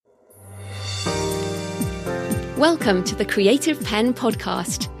Welcome to the Creative Pen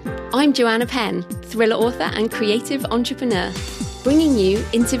podcast. I'm Joanna Penn, thriller author and creative entrepreneur, bringing you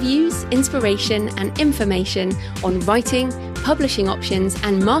interviews, inspiration and information on writing, publishing options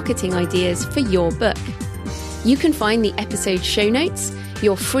and marketing ideas for your book. You can find the episode show notes,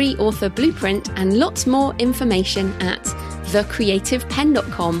 your free author blueprint and lots more information at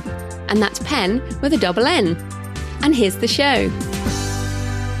thecreativepen.com, and that's pen with a double N. And here's the show.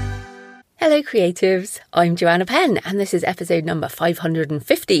 Hello creatives, I'm Joanna Penn and this is episode number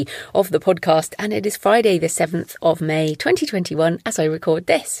 550 of the podcast, and it is Friday the 7th of May 2021 as I record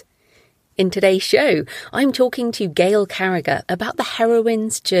this. In today's show, I'm talking to Gail Carriger about the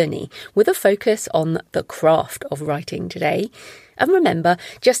heroine's journey with a focus on the craft of writing today. And remember,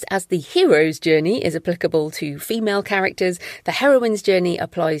 just as the hero's journey is applicable to female characters, the heroine's journey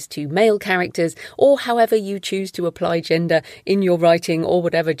applies to male characters, or however you choose to apply gender in your writing, or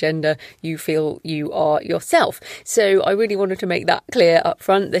whatever gender you feel you are yourself. So I really wanted to make that clear up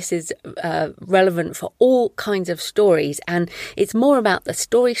front. This is relevant for all kinds of stories, and it's more about the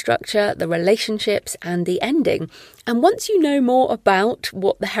story structure, the relationships, and the ending. And once you know more about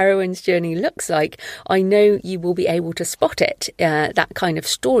what the heroine's journey looks like, I know you will be able to spot it, that kind of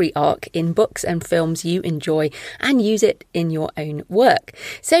story arc in books and films you enjoy, and use it in your own work.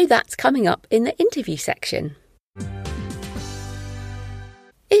 So that's coming up in the interview section.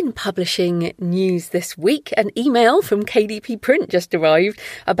 In publishing news this week, an email from KDP Print just arrived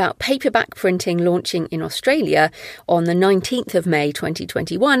about paperback printing launching in Australia on the 19th of May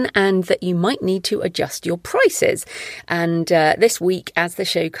 2021, and that you might need to adjust your prices. And this week as the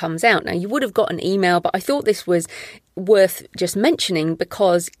show comes out. Now, you would have got an email, but I thought this was worth just mentioning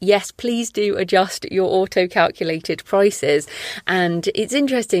because, yes, please do adjust your auto-calculated prices. And it's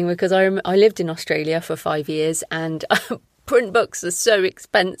interesting because I lived in Australia for 5 years and print books are so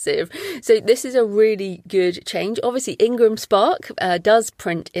expensive. So this is a really good change. Obviously, Ingram Spark does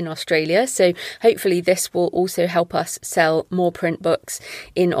print in Australia. So hopefully this will also help us sell more print books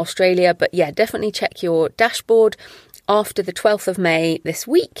in Australia. But yeah, definitely check your dashboard after the 12th of May this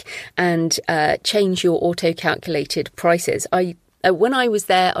week and change your auto-calculated prices. When I was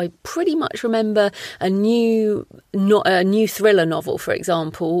there, I pretty much remember a new thriller novel, for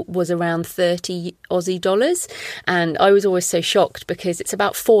example, was around 30 Aussie dollars. And I was always so shocked because it's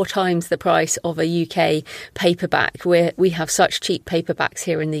about 4 times the price of a UK paperback, where we have such cheap paperbacks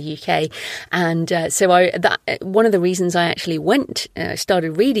here in the UK. And so one of the reasons I actually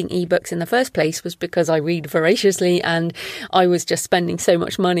started reading ebooks in the first place was because I read voraciously, and I was just spending so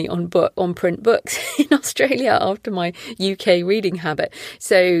much money on print books in Australia after my UK reading habit.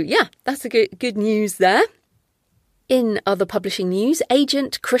 So yeah, that's a good news there. In other publishing news,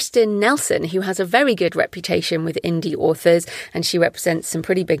 agent Kristen Nelson, who has a very good reputation with indie authors, and she represents some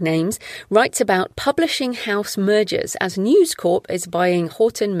pretty big names, writes about publishing house mergers as News Corp is buying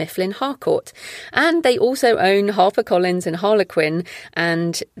Houghton Mifflin Harcourt. And they also own HarperCollins and Harlequin.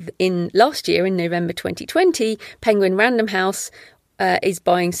 And last year, in November 2020, Penguin Random House is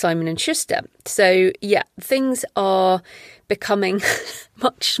buying Simon & Schuster. So yeah, things are becoming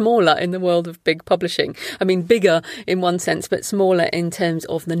much smaller in the world of big publishing. I mean, bigger in one sense, but smaller in terms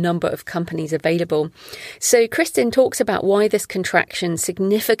of the number of companies available. So Kristen talks about why this contraction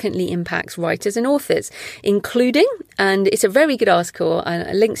significantly impacts writers and authors, including, and it's a very good article,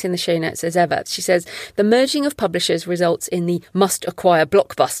 and links in the show notes as ever. She says, the merging of publishers results in the must-acquire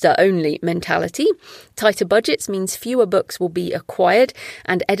blockbuster only mentality. Tighter budgets means fewer books will be acquired,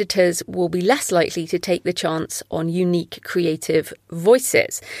 and editors will be less likely to take the chance on unique creative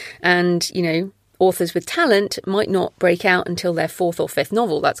voices. And, authors with talent might not break out until their 4th or 5th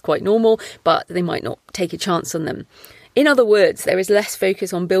novel. That's quite normal, but they might not take a chance on them. In other words, there is less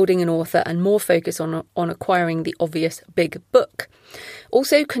focus on building an author and more focus on acquiring the obvious big book.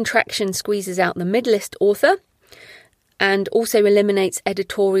 Also, contraction squeezes out the mid-list author, and also eliminates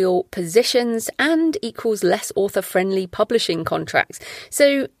editorial positions and equals less author-friendly publishing contracts.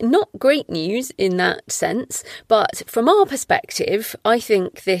 So not great news in that sense, but from our perspective, I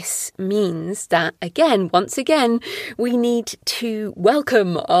think this means that, once again, we need to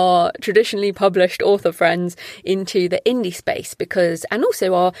welcome our traditionally published author friends into the indie space and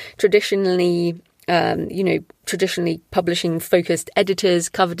also our traditionally publishing focused editors,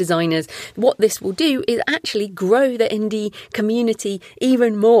 cover designers. What this will do is actually grow the indie community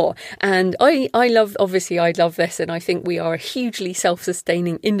even more. And I love this, and I think we are a hugely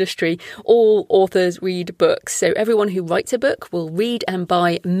self-sustaining industry. All authors read books. So everyone who writes a book will read and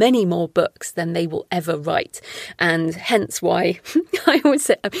buy many more books than they will ever write. And hence why I always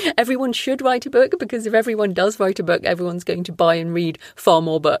say everyone should write a book, because if everyone does write a book, everyone's going to buy and read far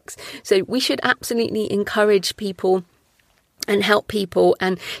more books. So we should absolutely encourage people and help people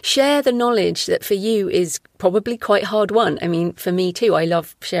and share the knowledge that for you is probably quite hard won. I mean, for me too, I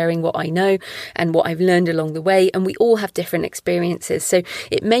love sharing what I know and what I've learned along the way, and we all have different experiences. So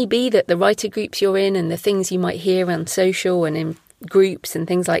it may be that the writer groups you're in and the things you might hear on social and in groups and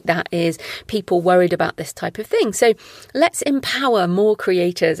things like that is people worried about this type of thing. So let's empower more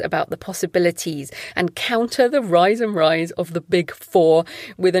creators about the possibilities and counter the rise of the big four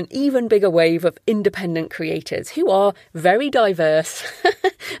with an even bigger wave of independent creators who are very diverse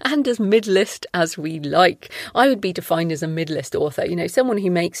and as mid-list as we like. I would be defined as a mid-list author, someone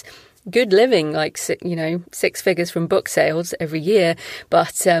who makes good living, like, 6 figures from book sales every year,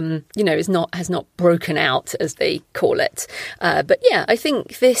 but, has not broken out, as they call it. But yeah, I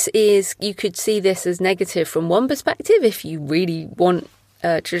think you could see this as negative from one perspective if you really want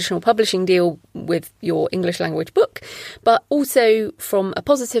a traditional publishing deal with your English language book, but also from a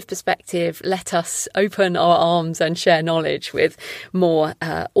positive perspective, let us open our arms and share knowledge with more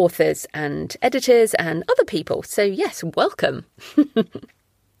authors and editors and other people. So yes, welcome.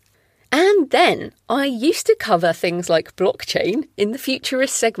 And then I used to cover things like blockchain in the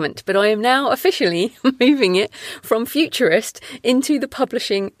Futurist segment, but I am now officially moving it from Futurist into the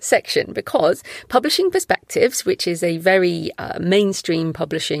publishing section because Publishing Perspectives, which is a very mainstream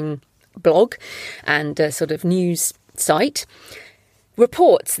publishing blog and sort of news site,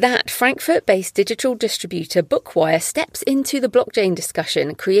 reports that Frankfurt-based digital distributor Bookwire steps into the blockchain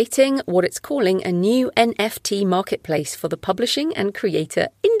discussion, creating what it's calling a new NFT marketplace for the publishing and creator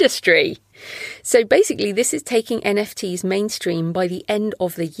industry. So basically, this is taking NFTs mainstream by the end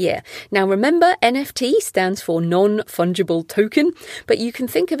of the year. Now, remember, NFT stands for non-fungible token, but you can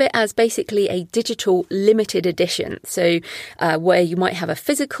think of it as basically a digital limited edition. So where you might have a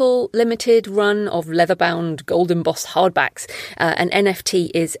physical limited run of leather-bound gold embossed hardbacks. An NFT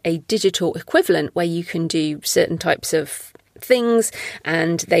is a digital equivalent where you can do certain types of things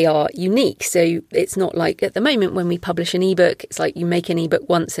and they are unique. So it's not like at the moment when we publish an ebook, it's like you make an ebook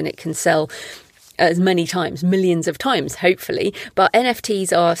once and it can sell as many times, millions of times, hopefully. But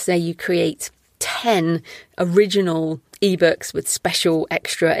NFTs are, say you create 10 original ebooks with special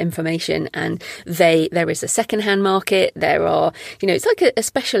extra information and there is a secondhand market. There are, it's like a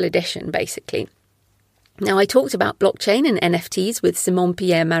special edition basically. Now, I talked about blockchain and NFTs with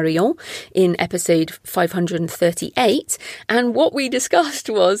Simon-Pierre Marion in episode 538, and what we discussed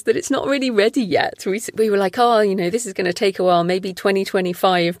was that it's not really ready yet. We were like, this is going to take a while, maybe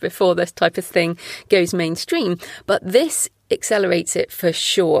 2025 before this type of thing goes mainstream. But this accelerates it for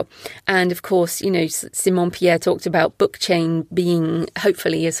sure. And of course, Simon-Pierre talked about blockchain being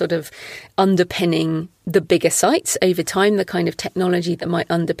hopefully a sort of underpinning the bigger sites over time, the kind of technology that might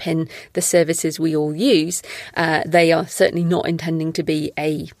underpin the services we all use. They are certainly not intending to be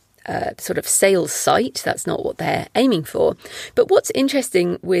a sort of sales site. That's not what they're aiming for. But what's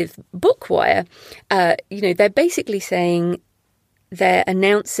interesting with Bookwire, they're basically saying they're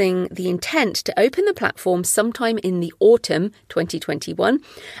announcing the intent to open the platform sometime in the autumn 2021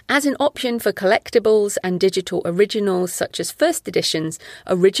 as an option for collectibles and digital originals such as first editions,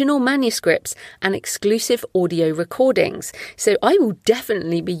 original manuscripts and exclusive audio recordings. So I will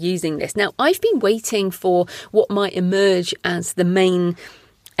definitely be using this. Now, I've been waiting for what might emerge as the main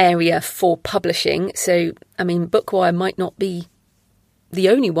area for publishing. So, Bookwire might not be the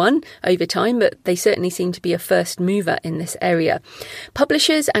only one over time, but they certainly seem to be a first mover in this area.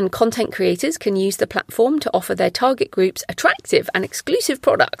 Publishers and content creators can use the platform to offer their target groups attractive and exclusive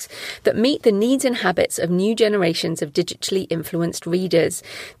products that meet the needs and habits of new generations of digitally influenced readers.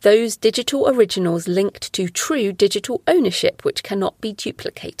 Those digital originals linked to true digital ownership, which cannot be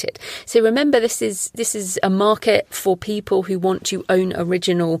duplicated. So remember, this is a market for people who want to own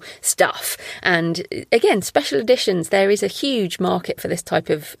original stuff. And again, special editions, there is a huge market for this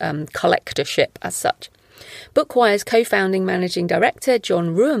type of collectorship as such. Bookwire's co-founding managing director,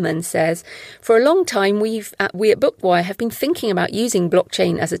 John Ruhrmann, says, "For a long time, we at Bookwire have been thinking about using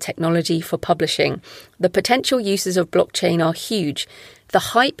blockchain as a technology for publishing. The potential uses of blockchain are huge. The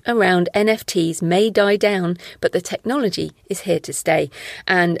hype around NFTs may die down, but the technology is here to stay."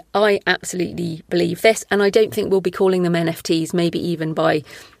 And I absolutely believe this, and I don't think we'll be calling them NFTs, maybe even by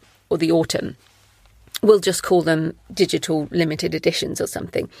the autumn. We'll just call them digital limited editions or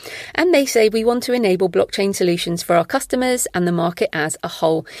something. And they say, "We want to enable blockchain solutions for our customers and the market as a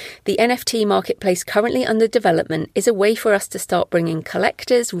whole. The NFT marketplace currently under development is a way for us to start bringing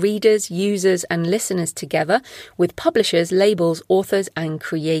collectors, readers, users and listeners together with publishers, labels, authors and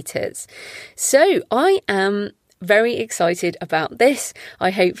creators." So I am very excited about this.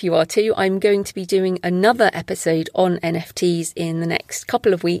 I hope you are too. I'm going to be doing another episode on NFTs in the next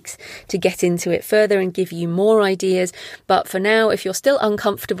couple of weeks to get into it further and give you more ideas. But for now, if you're still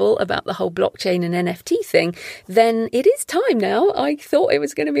uncomfortable about the whole blockchain and NFT thing, then it is time now. I thought it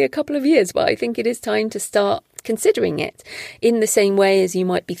was going to be a couple of years, but I think it is time to start considering it in the same way as you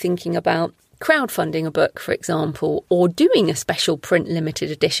might be thinking about crowdfunding a book, for example, or doing a special print limited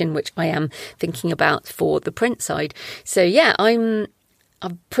edition, which I am thinking about for the print side. So yeah, I'm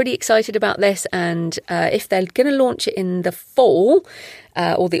pretty excited about this. And if they're going to launch it in the fall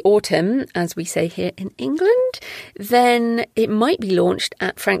or the autumn, as we say here in England, then it might be launched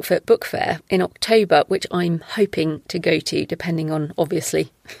at Frankfurt Book Fair in October, which I'm hoping to go to, depending on,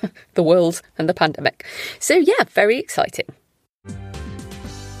 obviously, the world and the pandemic. So yeah, very exciting.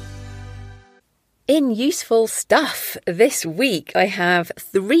 In useful stuff this week, I have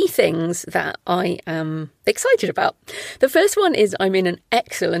 3 things that I am excited about. The first one is I'm in an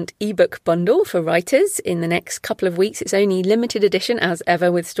excellent ebook bundle for writers in the next couple of weeks. It's only limited edition as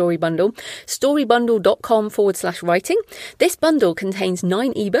ever with Story Bundle. storybundle.com/writing. This bundle contains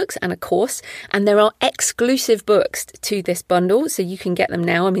 9 ebooks and a course, and there are exclusive books to this bundle, so you can get them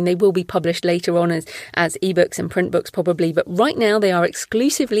now. I mean, they will be published later on as ebooks and print books probably, but right now they are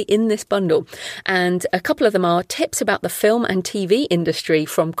exclusively in this bundle. And a couple of them are tips about the film and TV industry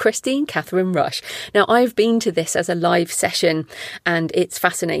from Christine Catherine Rush. Now, I've been to this as a live session and it's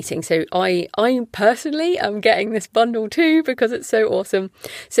fascinating. So I personally am getting this bundle too because it's so awesome.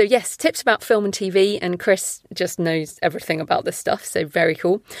 So yes, tips about film and TV, and Chris just knows everything about this stuff. So very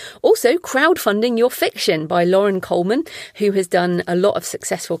cool. Also, Crowdfunding Your Fiction by Lauren Coleman, who has done a lot of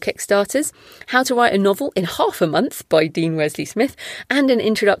successful Kickstarters. How to Write a Novel in Half a Month by Dean Wesley Smith, and an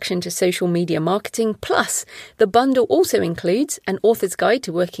introduction to social media marketing. Plus, the bundle also includes an author's guide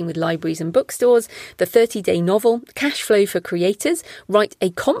to working with libraries and bookstores, the 30-day novel, cash flow for creators, write a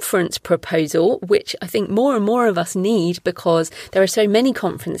conference proposal, which I think more and more of us need because there are so many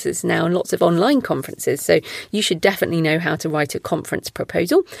conferences now and lots of online conferences. So you should definitely know how to write a conference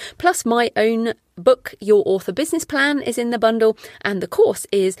proposal. Plus, my own book, Your Author Business Plan, is in the bundle, and the course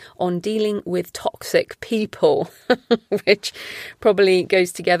is on dealing with toxic people, which probably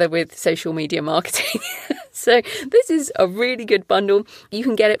goes together with social media marketing. So this is a really good bundle. You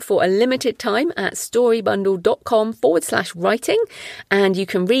can get it for a limited time at storybundle.com/writing, and you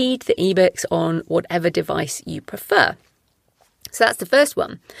can read the ebooks on whatever device you prefer. So that's the first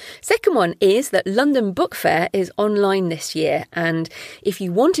one. Second one is that London Book Fair is online this year. And if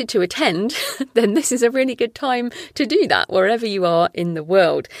you wanted to attend, then this is a really good time to do that wherever you are in the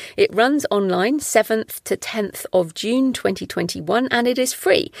world. It runs online 7th to 10th of June 2021, and it is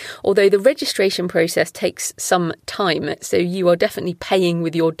free, although the registration process takes some time. So you are definitely paying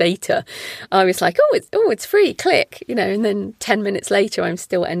with your data. I was like, it's free, click, and then 10 minutes later, I'm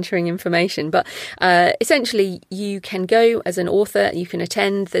still entering information. But essentially, you can go as an author, you can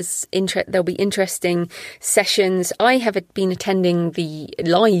attend. There'll be interesting sessions. I have been attending the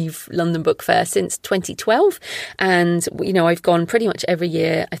live London Book Fair since 2012, and I've gone pretty much every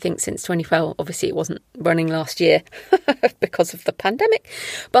year, I think, since 2012. Obviously it wasn't running last year because of the pandemic,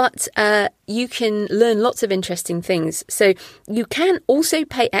 but you can learn lots of interesting things. So you can also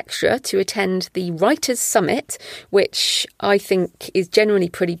pay extra to attend the Writers' Summit, which I think is generally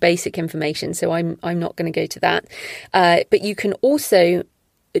pretty basic information, so I'm not going to go to that. But you can also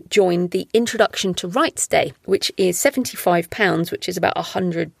join the Introduction to Rights Day, which is £75, which is about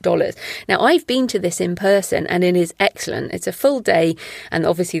 $100. Now, I've been to this in person and it is excellent. It's a full day, and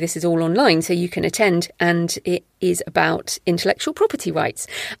obviously this is all online, so you can attend, and it is about intellectual property rights.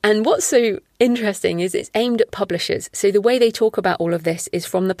 And what's so interesting is it's aimed at publishers. So the way they talk about all of this is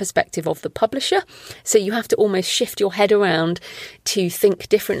from the perspective of the publisher. So you have to almost shift your head around to think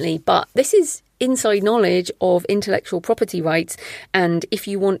differently. But this is inside knowledge of intellectual property rights. And if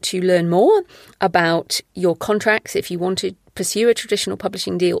you want to learn more about your contracts, if you want to pursue a traditional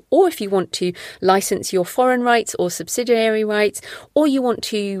publishing deal, or if you want to license your foreign rights or subsidiary rights, or you want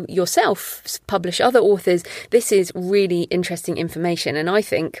to yourself publish other authors, this is really interesting information. And I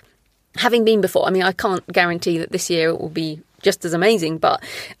think, having been before, I can't guarantee that this year it will be just as amazing, but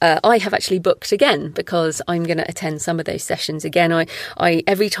I have actually booked again because I'm going to attend some of those sessions again. I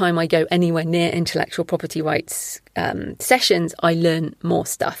every time I go anywhere near intellectual property rights sessions, I learn more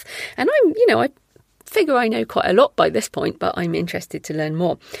stuff, and I figure I know quite a lot by this point, but I'm interested to learn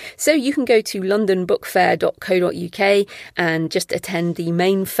more. So you can go to londonbookfair.co.uk and just attend the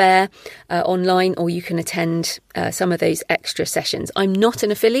main fair online, or you can attend some of those extra sessions. I'm not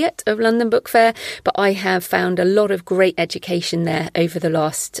an affiliate of London Book Fair, but I have found a lot of great education there over the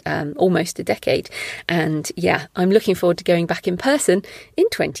last almost a decade. And yeah, I'm looking forward to going back in person in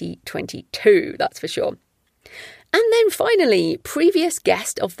 2022, that's for sure. And then finally, previous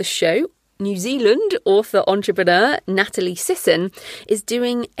guest of the show, New Zealand author entrepreneur Natalie Sisson, is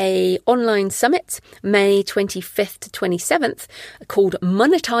doing a online summit May 25th to 27th called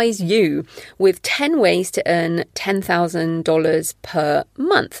Monetize You, with 10 ways to earn $10,000 per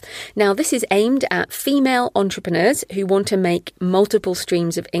month. Now, this is aimed at female entrepreneurs who want to make multiple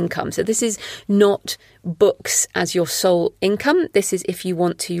streams of income. So this is not books as your sole income. This is if you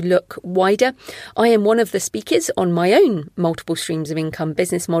want to look wider. I am one of the speakers on my own multiple streams of income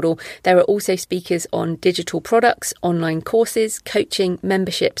business model. There are also speakers on digital products, online courses, coaching,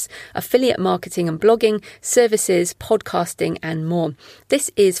 memberships, affiliate marketing and blogging, services, podcasting, and more.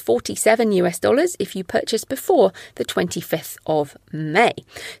 This is $47 if you purchase before the 25th of May.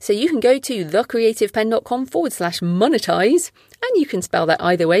 So you can go to thecreativepenn.com/monetize, and you can spell that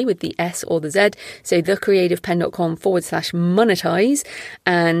either way with the S or the Z. So thecreativepenn.com/monetize.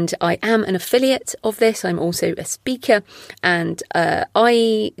 And I am an affiliate of this. I'm also a speaker, and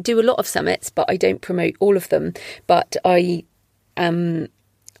I do a lot of summits, but I don't promote all of them. But I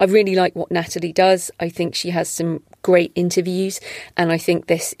really like what Natalie does. I think she has some great interviews, and I think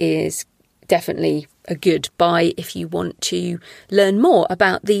this is definitely a good buy if you want to learn more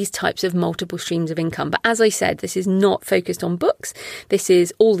about these types of multiple streams of income. But as I said, this is not focused on books. This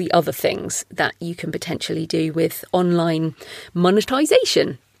is all the other things that you can potentially do with online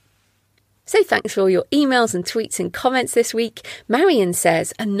monetization. So thanks for all your emails and tweets and comments this week. Marion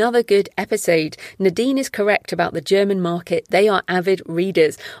says, another good episode. Nadine is correct about the German market. They are avid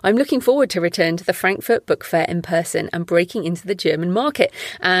readers. I'm looking forward to return to the Frankfurt Book Fair in person and breaking into the German market.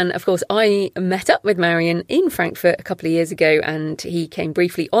 And of course, I met up with Marion in Frankfurt a couple of years ago, and he came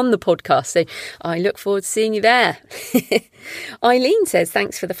briefly on the podcast. So I look forward to seeing you there. Eileen says,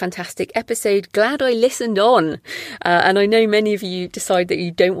 thanks for the fantastic episode. Glad I listened on. And I know many of you decide that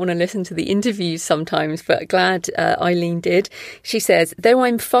you don't want to listen to the interviews sometimes, but glad Eileen did. She says, though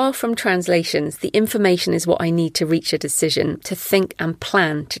I'm far from translations, the information is what I need to reach a decision, to think and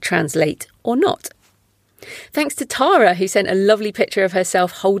plan to translate or not. Thanks to Tara, who sent a lovely picture of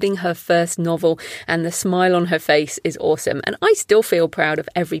herself holding her first novel, and the smile on her face is awesome. And I still feel proud of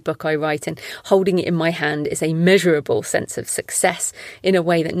every book I write, and holding it in my hand is a measurable sense of success in a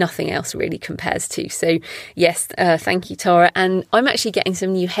way that nothing else really compares to. So yes, thank you, Tara. And I'm actually getting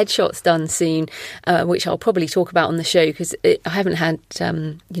some new headshots done soon, which I'll probably talk about on the show, because I haven't had,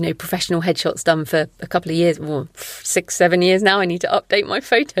 professional headshots done for a couple of years, 6-7 years now. I need to update my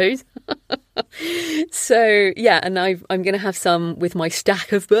photos. So yeah, and I'm going to have some with my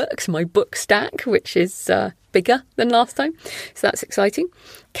stack of books, my book stack, which is bigger than last time. So that's exciting.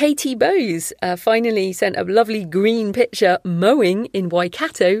 Katie Bowes finally sent a lovely green picture mowing in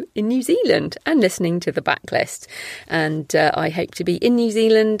Waikato in New Zealand and listening to the backlist. And I hope to be in New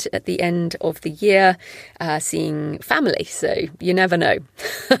Zealand at the end of the year, seeing family. So you never know.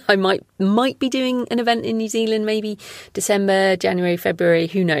 I might be doing an event in New Zealand, maybe December, January, February,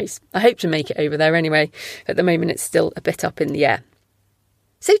 who knows. I hope to make it over there anyway. At the moment, it's still a bit up in the air.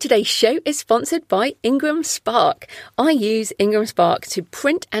 So today's show is sponsored by Ingram Spark. I use Ingram Spark to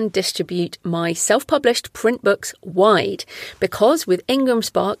print and distribute my self-published print books wide, because with Ingram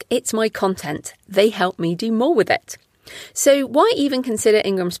Spark, it's my content. They help me do more with it. So why even consider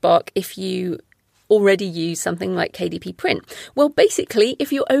Ingram Spark if you already use something like KDP Print? Well, basically,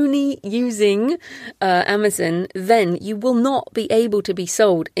 if you're only using Amazon, then you will not be able to be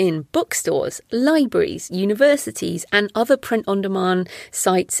sold in bookstores, libraries, universities, and other print-on-demand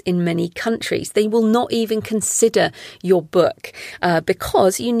sites in many countries. They will not even consider your book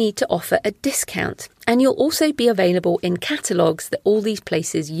because you need to offer a discount. And you'll also be available in catalogues that all these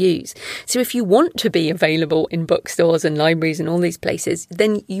places use. So if you want to be available in bookstores and libraries and all these places,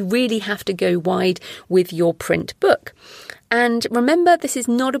 then you really have to go wide with your print book. And remember, this is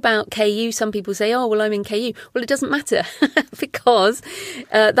not about KU. Some people say, oh, well, I'm in KU. Well, it doesn't matter because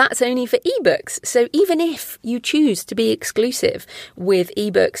that's only for ebooks. So even if you choose to be exclusive with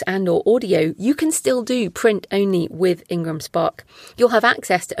ebooks and or audio, you can still do print only with Ingram Spark. You'll have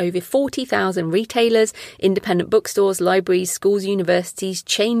access to over 40,000 retailers, independent bookstores, libraries, schools, universities,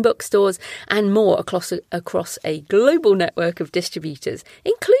 chain bookstores, and more across a global network of distributors,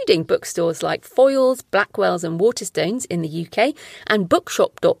 including bookstores like Foyles, Blackwell's and Waterstones in the UK, and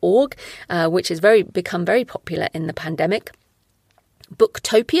bookshop.org, which has become very popular in the pandemic.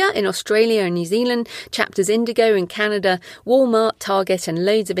 Booktopia in Australia and New Zealand, Chapters Indigo in Canada, Walmart, Target, and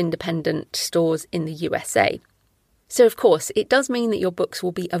loads of independent stores in the USA. So, of course, it does mean that your books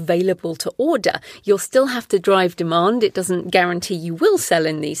will be available to order. You'll still have to drive demand. It doesn't guarantee you will sell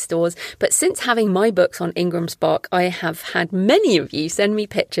in these stores. But since having my books on Ingram Spark, I have had many of you send me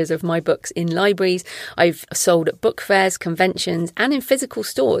pictures of my books in libraries. I've sold at book fairs, conventions, and in physical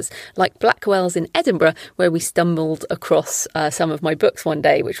stores like Blackwell's in Edinburgh, where we stumbled across some of my books one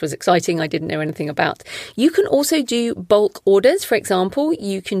day, which was exciting. I didn't know anything about. You can also do bulk orders. For example,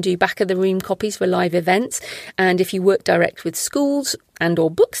 you can do back of the room copies for live events. And if you work direct with schools and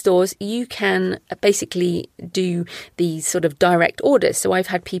or bookstores, you can basically do these sort of direct orders. So I've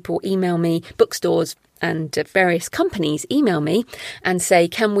had people email me, bookstores and various companies email me and say,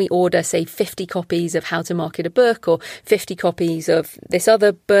 can we order, say, 50 copies of How to Market a Book or 50 copies of this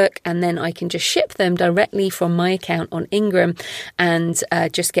other book? And then I can just ship them directly from my account on Ingram and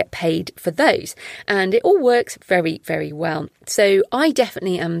just get paid for those. And it all works very, very well. So I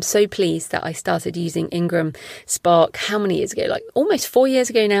definitely am so pleased that I started using Ingram Spark. How many years ago? Like almost 4 years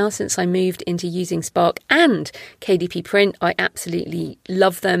ago now, since I moved into using Spark and KDP Print. I absolutely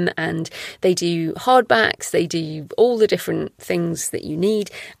love them, and they do hardbacks. They do all the different things that you need.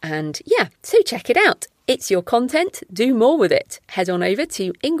 And yeah, so check it out. It's your content. Do more with it. Head on over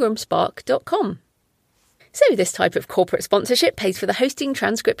to ingramspark.com. So this type of corporate sponsorship pays for the hosting,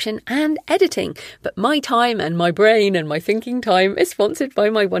 transcription and editing. But my time and my brain and my thinking time is sponsored by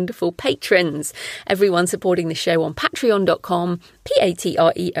my wonderful patrons. Everyone supporting the show on patreon.com,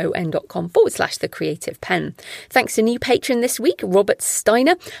 patreon.com/The Creative Pen. Thanks to new patron this week, Robert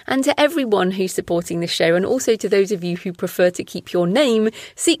Steiner, and to everyone who's supporting the show, and also to those of you who prefer to keep your name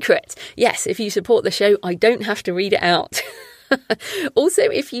secret. Yes, if you support the show, I don't have to read it out. Also,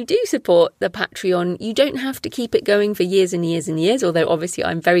 if you do support the Patreon, you don't have to keep it going for years and years and years, although obviously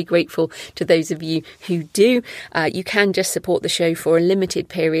I'm very grateful to those of you who do. You can just support the show for a limited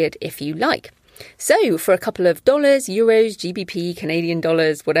period if you like. So for a couple of dollars, euros, GBP, Canadian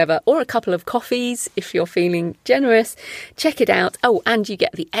dollars, whatever, or a couple of coffees, if you're feeling generous, check it out. Oh, and you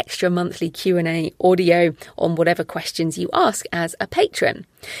get the extra monthly Q&A audio on whatever questions you ask as a patron.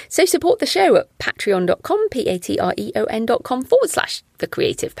 So support the show at patreon.com, patreon.com/The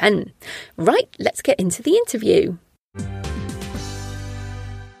Creative Pen. Right, let's get into the interview.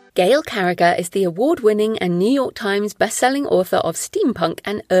 Gail Carriger is the award-winning and New York Times bestselling author of steampunk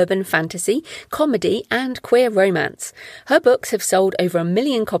and urban fantasy, comedy and queer romance. Her books have sold over 1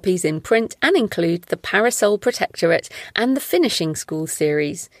 million copies in print and include The Parasol Protectorate and the Finishing School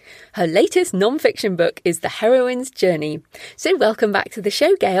series. Her latest non-fiction book is The Heroine's Journey. So welcome back to the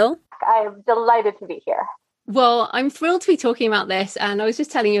show, Gail. I'm delighted to be here. Well, I'm thrilled to be talking about this. And I was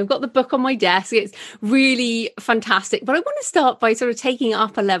just telling you, I've got the book on my desk. It's really fantastic. But I want to start by sort of taking it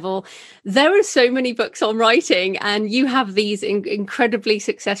up a level. There are so many books on writing, and you have these incredibly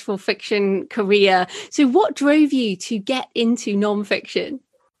successful fiction career. So what drove you to get into nonfiction?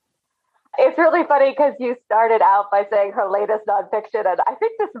 It's really funny because you started out by saying her latest nonfiction, and I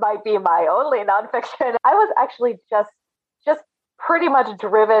think this might be my only nonfiction. I was actually just pretty much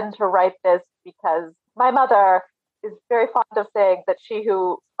driven to write this because my mother is very fond of saying that she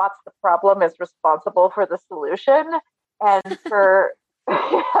who spots the problem is responsible for the solution. And for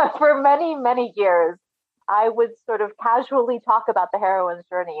many, many years, I would sort of casually talk about the heroine's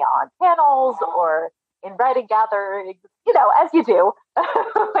journey on panels or in writing gatherings, as you do.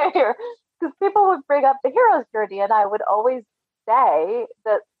 Because people would bring up the hero's journey, and I would always say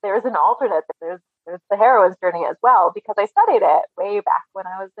that there's an alternate, that there's the heroine's journey as well, because I studied it way back when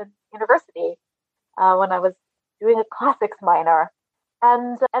I was in university. When I was doing a classics minor.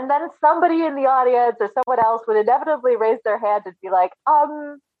 And then somebody in the audience or someone else would inevitably raise their hand and be like,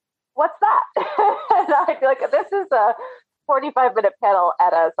 what's that? And I'd be like, this is a 45-minute panel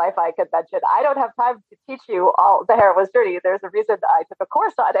at a sci-fi convention. I don't have time to teach you all the heroine's journey. There's a reason I took a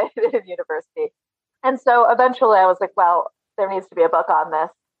course on it in university. And so eventually I was like, well, there needs to be a book on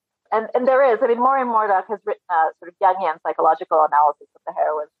this. And there is. I mean, Maureen Murdoch has written a sort of Jungian psychological analysis of the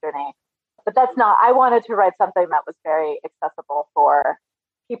heroine's journey. But that's not, I wanted to write something that was very accessible for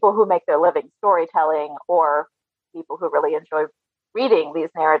people who make their living storytelling or people who really enjoy reading these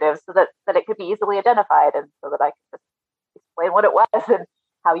narratives, so that it could be easily identified and so that I could just explain what it was and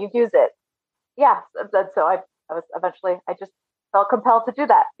how you use it. Yeah. So I felt compelled to do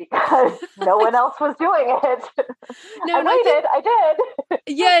that because no one else was doing it. No, I did.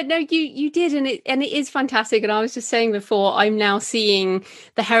 Yeah, no, you did, and it is fantastic. And I was just saying before, I'm now seeing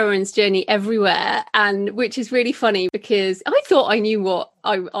the heroine's journey everywhere, and which is really funny because I thought I knew what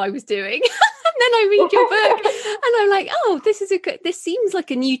I was doing. And then I read your book and I'm like, oh, this seems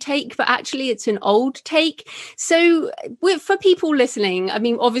like a new take, but actually it's an old take. So for people listening, I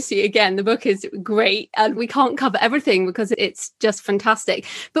mean, obviously, again, the book is great and we can't cover everything because it's just fantastic.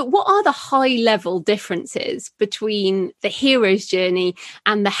 But what are the high level differences between the hero's journey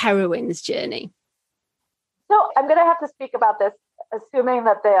and the heroine's journey? So I'm going to have to speak about this, assuming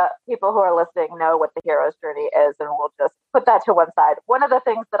that the people who are listening know what the hero's journey is, and we'll just put that to one side. One of the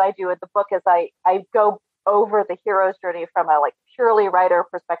things that I do in the book is I go over the hero's journey from a purely writer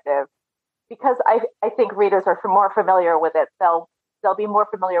perspective, because I think readers are more familiar with it. They'll be more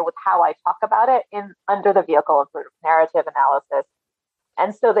familiar with how I talk about it under the vehicle of sort of narrative analysis,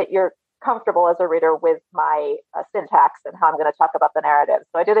 and so that you're comfortable as a reader with my syntax and how I'm going to talk about the narrative.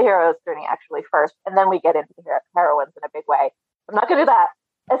 So I do the hero's journey actually first, and then we get into the heroines in a big way. I'm not going to do that.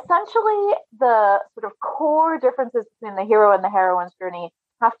 Essentially, the sort of core differences between the hero and the heroine's journey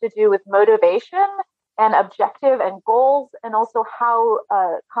have to do with motivation and objective and goals, and also how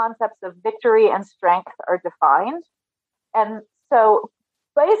concepts of victory and strength are defined. And so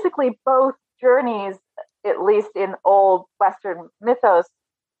basically both journeys, at least in old Western mythos,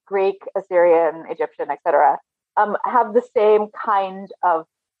 Greek, Assyrian, Egyptian, etc., have the same kind of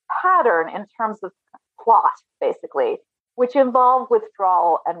pattern in terms of plot, basically, which involve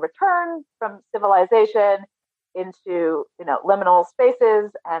withdrawal and return from civilization into liminal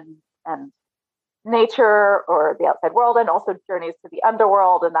spaces and nature or the outside world, and also journeys to the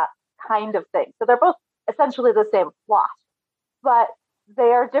underworld and that kind of thing. So they're both essentially the same plot, but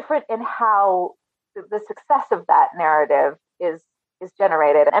they are different in how the success of that narrative is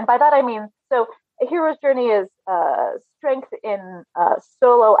generated. And by that I mean, so a hero's journey is strength in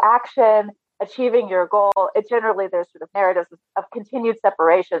solo action, achieving your goal. There's sort of narratives of continued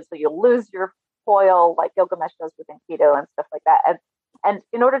separation, so you'll lose your foil like Gilgamesh does with Enkidu and stuff like that. And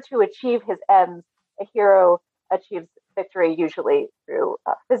in order to achieve his ends, a hero achieves victory usually through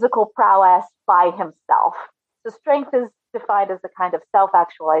physical prowess by himself. So strength is defined as a kind of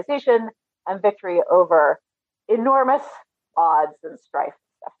self-actualization and victory over enormous odds and strife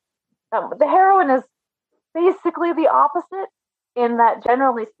and stuff. The heroine is basically the opposite, in that,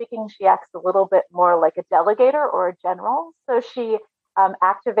 generally speaking, she acts a little bit more like a delegator or a general. So she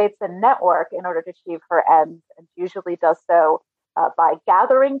activates a network in order to achieve her ends, and usually does so by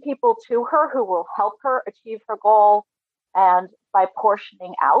gathering people to her who will help her achieve her goal, and by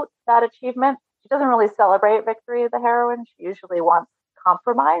portioning out that achievement. She doesn't really celebrate victory, the heroine. She usually wants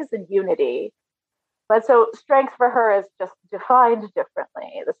compromise and unity. But so strength for her is just defined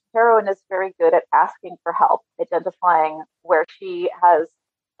differently. This heroine is very good at asking for help, identifying where she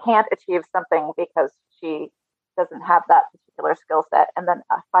can't achieve something because she doesn't have that particular skill set, and then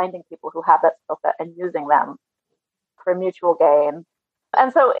finding people who have that skill set and using them for mutual gain.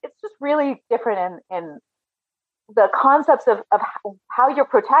 And so it's just really different in the concepts of how your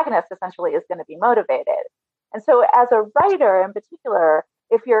protagonist essentially is going to be motivated. And so as a writer in particular,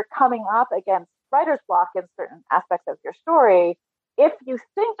 if you're coming up against writer's block in certain aspects of your story, if you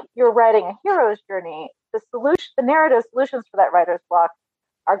think you're writing a hero's journey, the narrative solutions for that writer's block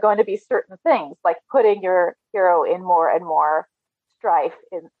are going to be certain things, like putting your hero in more and more strife,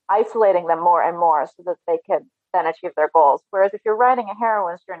 in isolating them more and more so that they can then achieve their goals. Whereas if you're writing a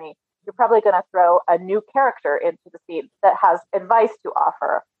heroine's journey, you're probably going to throw a new character into the scene that has advice to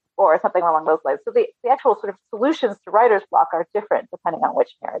offer or something along those lines. So the actual sort of solutions to writer's block are different depending on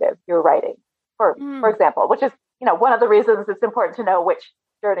which narrative you're writing. For example, which is, one of the reasons it's important to know which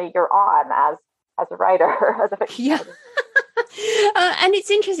journey you're on as a writer, as a fiction writer. And it's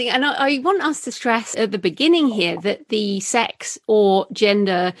interesting, and I want us to stress at the beginning here that the sex or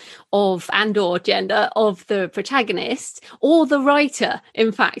gender of the protagonist or the writer,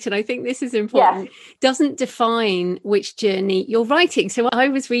 in fact, and I think this is important, doesn't define which journey you're writing. So I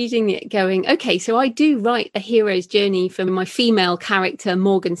was reading it going, okay, so I do write a hero's journey for my female character,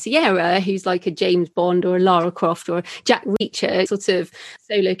 Morgan Sierra, who's like a James Bond or a Lara Croft or a Jack Reacher sort of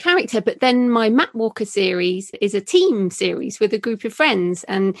solo character. But then my Matt Walker series is a team series with a group of friends,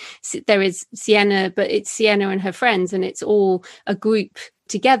 and there is Sienna, but it's Sienna and her friends, and it's all a group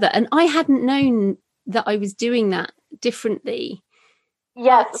together. And I hadn't known that I was doing that differently.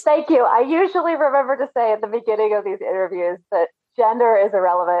 Yes, thank you. I usually remember to say at the beginning of these interviews that gender is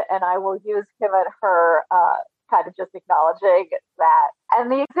irrelevant, and I will use him and her kind of just acknowledging that.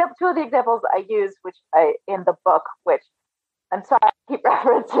 And two of the examples I use, in the book, which I'm sorry I keep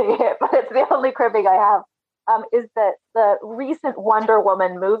referencing it, but it's the only cribbing I have, is that the recent Wonder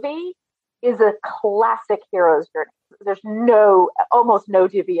Woman movie is a classic hero's journey. There's almost no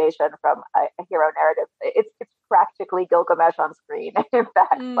deviation from a hero narrative. It's practically Gilgamesh on screen. In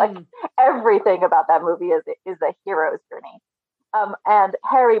fact, like everything about that movie is a hero's journey. And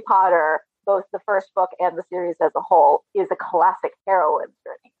Harry Potter, both the first book and the series as a whole, is a classic heroine's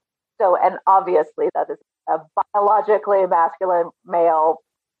journey. So, and obviously that is a biologically masculine male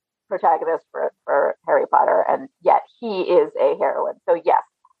protagonist for Harry Potter, and yet he is a heroine. So yes,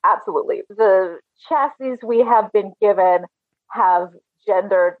 absolutely. The chassis we have been given have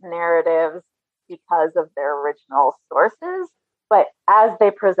gendered narratives because of their original sources, but as they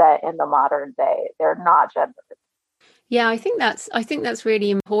present in the modern day, they're not gendered. Yeah, I think that's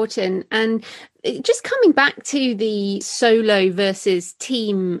really important. And just coming back to the solo versus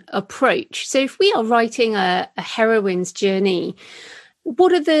team approach. So if we are writing a heroine's journey,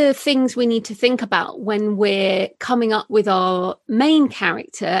 what are the things we need to think about when we're coming up with our main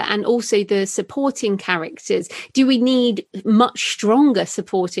character and also the supporting characters? Do we need much stronger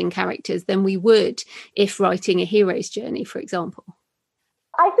supporting characters than we would if writing a hero's journey, for example?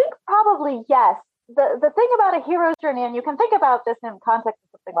 I think probably yes. The thing about a hero's journey, and you can think about this in context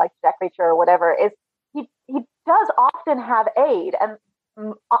of something like Jack Reacher or whatever, is he does often have aid, and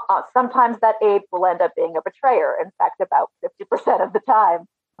sometimes that aid will end up being a betrayer. In fact, about 50% of the time.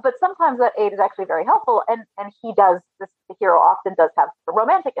 But sometimes that aid is actually very helpful, and the hero often does have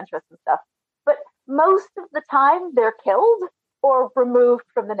romantic interests and stuff. But most of the time, they're killed or removed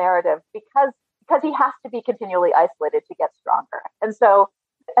from the narrative because he has to be continually isolated to get stronger,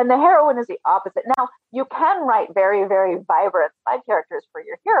 and the heroine is the opposite. Now, you can write very, very vibrant side characters for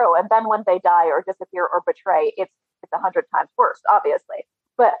your hero, and then when they die or disappear or betray, it's 100 times worse, obviously.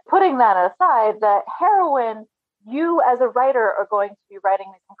 But putting that aside, the heroine, you as a writer are going to be writing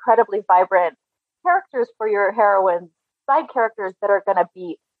these incredibly vibrant characters for your heroine, side characters that are going to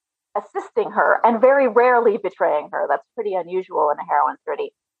be assisting her and very rarely betraying her. That's pretty unusual in a heroine's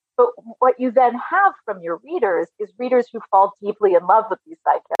journey. But what you then have from your readers is readers who fall deeply in love with these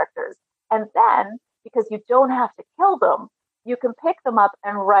side characters. And then, because you don't have to kill them, you can pick them up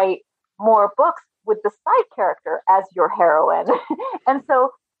and write more books with the side character as your heroine. And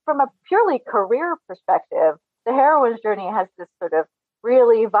so from a purely career perspective, the heroine's journey has this sort of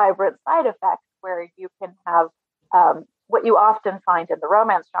really vibrant side effect where you can have what you often find in the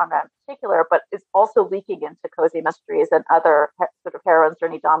romance genre in particular, but is also leaking into cozy mysteries and other sort of heroine's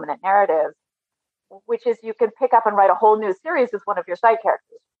journey dominant narratives, which is you can pick up and write a whole new series as one of your side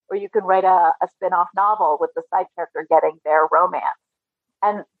characters, or you can write a spin-off novel with the side character getting their romance.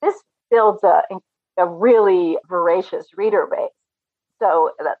 And this builds a really voracious reader base.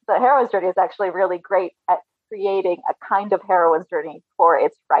 So the heroine's journey is actually really great at creating a kind of heroine's journey for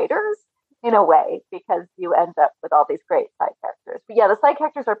its writers in a way, because you end up with all these great side characters. But yeah, the side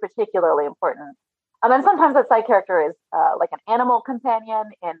characters are particularly important. And sometimes that side character is like an animal companion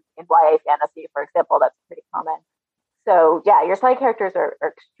in YA fantasy, for example. That's pretty common. So yeah, your side characters are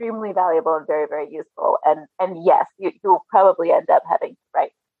extremely valuable and very, very useful. And yes, you'll probably end up having to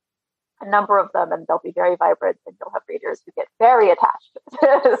write a number of them, and they'll be very vibrant, and you'll have readers who get very attached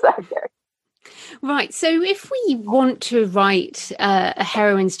to side characters. Right. So if we want to write a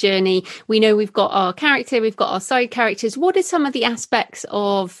heroine's journey, we know we've got our character, we've got our side characters. What are some of the aspects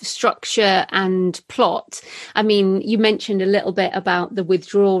of structure and plot? I mean, you mentioned a little bit about the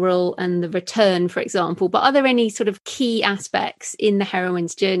withdrawal and the return, for example, but are there any sort of key aspects in the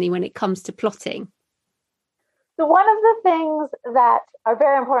heroine's journey when it comes to plotting? So one of the things that are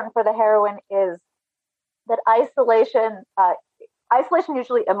very important for the heroine is that isolation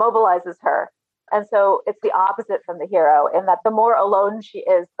usually immobilizes her. And so it's the opposite from the hero, in that the more alone she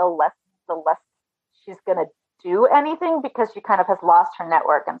is, the less she's going to do anything, because she kind of has lost her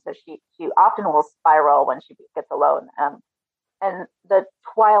network. And so she often will spiral when she gets alone. And the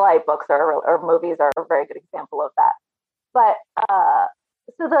Twilight books or movies are a very good example of that. But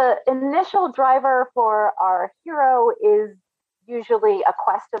so the initial driver for our hero is usually a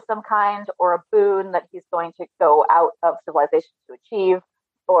quest of some kind or a boon that he's going to go out of civilization to achieve,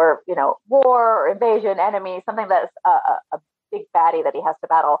 or, war or invasion, enemy, something that's a big baddie that he has to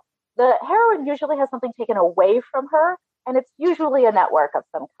battle. The heroine usually has something taken away from her, and it's usually a network of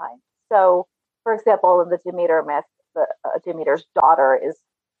some kind. So, for example, in the Demeter myth, Demeter's daughter is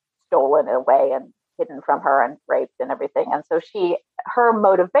stolen away and hidden from her and raped and everything. And so her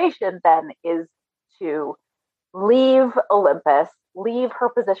motivation then is to leave Olympus, leave her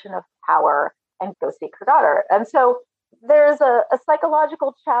position of power, and go seek her daughter. And so there's a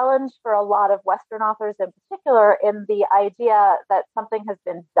psychological challenge for a lot of Western authors in particular in the idea that something has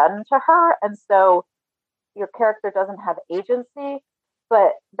been done to her. And so your character doesn't have agency.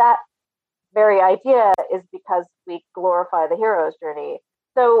 But that very idea is because we glorify the hero's journey.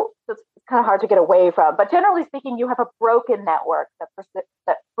 So it's kind of hard to get away from. But generally speaking, you have a broken network,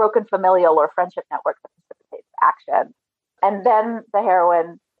 that broken familial or friendship network that precipitates action. And then the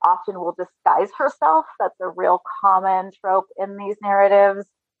heroine often will disguise herself. That's a real common trope in these narratives.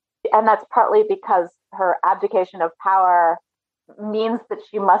 And that's partly because her abdication of power means that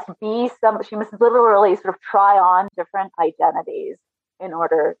she must literally sort of try on different identities in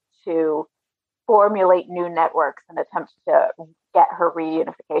order to formulate new networks and attempt to get her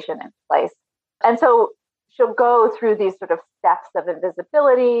reunification in place. And so she'll go through these sort of steps of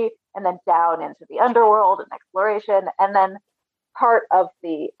invisibility and then down into the underworld and exploration. And then part of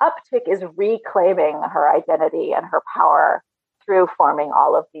the uptick is reclaiming her identity and her power through forming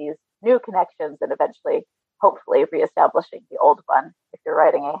all of these new connections and eventually, hopefully, reestablishing the old one if you're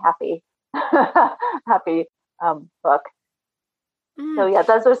writing a happy, happy book. So yeah,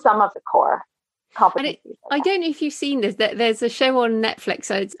 those are some of the core competencies. I don't know if you've seen this. There's a show on Netflix.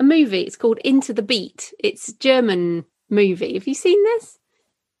 So it's a movie. It's called Into the Beat. It's a German movie. Have you seen this?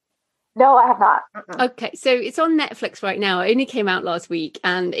 No, I have not. Okay, so it's on Netflix right now. It only came out last week,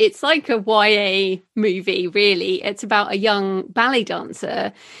 and it's like a YA movie, really. It's about a young ballet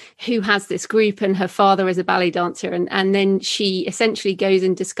dancer who has this group, and her father is a ballet dancer, and then she essentially goes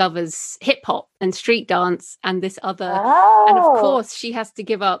and discovers hip hop and street dance and this other. And of course, she has to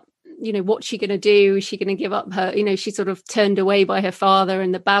give up, what's she going to do? Is she going to give up her, she's sort of turned away by her father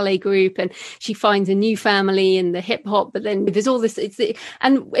and the ballet group, and she finds a new family in the hip hop, but then there's all this,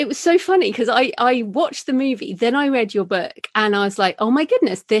 and it was so funny because I watched the movie, then I read your book, and I was like, oh my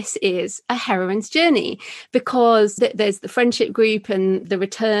goodness, this is a heroine's journey, because there's the friendship group and the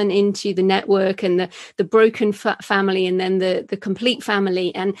return into the network and the broken family, and then the complete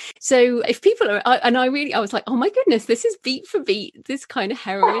family. And so if people are, I was like, oh my goodness, this is beat for beat, this kind of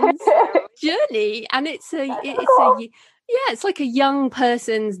heroine's journey. And it's like a young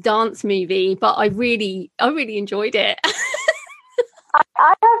person's dance movie, but I really enjoyed it.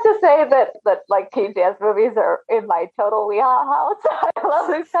 I have to say that like teen dance movies are in my total wheelhouse. I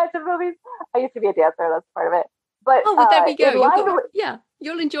love these kinds of movies. I used to be a dancer, that's part of it. But there we go.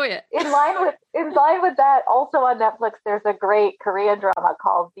 You'll enjoy it. In line with that, also on Netflix, there's a great Korean drama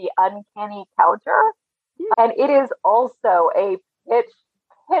called The Uncanny Counter, and it is also a pitch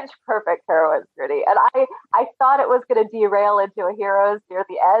perfect heroine's journey. And I thought it was going to derail into a hero's near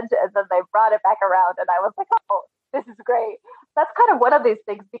the end, and then they brought it back around, and I was like, oh, this is great. That's kind of one of these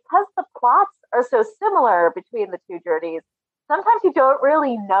things, because the plots are so similar between the two journeys. Sometimes you don't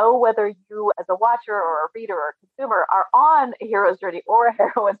really know whether you, as a watcher or a reader or a consumer, are on a hero's journey or a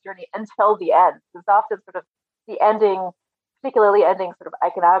heroine's journey until the end. It's often sort of the ending, particularly ending sort of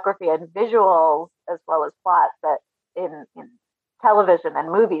iconography and visuals, as well as plot, that in television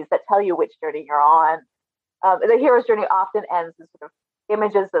and movies that tell you which journey you're on. The hero's journey often ends in sort of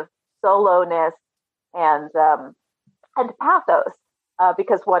images of soloness and pathos,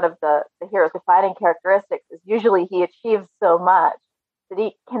 because one of the hero's defining characteristics is usually he achieves so much that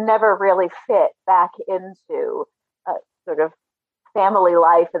he can never really fit back into sort of family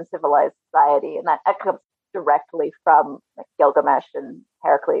life and civilized society, and that comes directly from like Gilgamesh and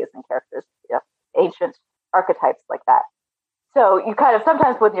Heracles and characters, ancient archetypes like that. So you kind of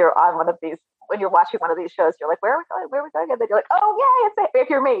sometimes when you're watching one of these shows, you're like, where are we going? Where are we going? And then you're like, oh yeah, if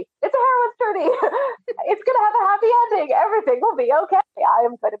you're me, it's a heroine's journey. It's gonna have a happy ending. Everything will be okay.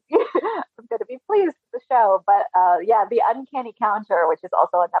 I'm gonna be pleased with the show. But The Uncanny Counter, which is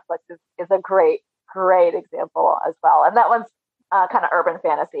also on Netflix, is a great example as well. And that one's kind of urban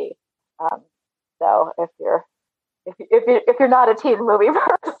fantasy. So if you're not a teen movie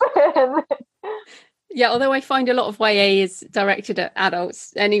person. Yeah, although I find a lot of YA is directed at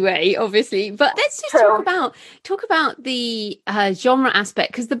adults anyway, obviously. But let's just talk about the genre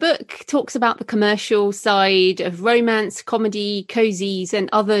aspect, because the book talks about the commercial side of romance, comedy, cozies, and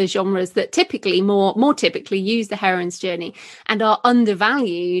other genres that more typically use the heroine's journey and are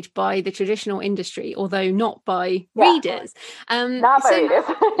undervalued by the traditional industry, although not by readers. Not by readers.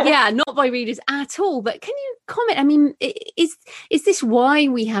 Yeah, not by readers at all. But can you comment? I mean, is this why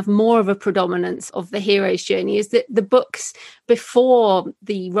we have more of a predominance of the hero's journey? Is that the books before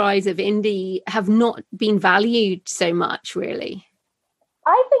the rise of indie have not been valued so much, really?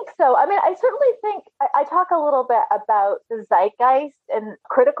 I think so. I mean, I certainly think I talk a little bit about the zeitgeist and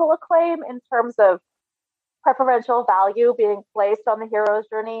critical acclaim in terms of preferential value being placed on the hero's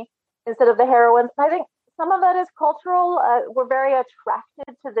journey instead of the heroine's. And I think some of that is cultural. We're very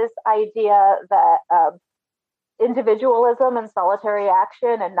attracted to this idea that individualism and solitary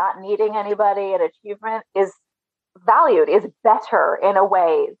action and not needing anybody and achievement is valued, is better in a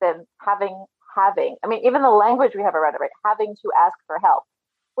way than having. I mean, even the language we have around it, right? Having to ask for help.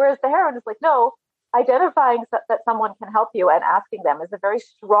 Whereas the heroine is like, no, identifying that someone can help you and asking them is a very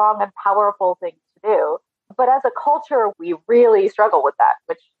strong and powerful thing to do. But as a culture, we really struggle with that,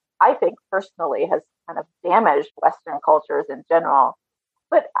 which I think personally has kind of damaged Western cultures in general.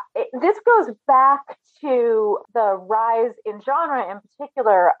 But this goes back to the rise in genre, in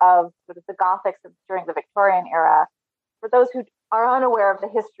particular, of sort of the Gothics during the Victorian era. For those who are unaware of the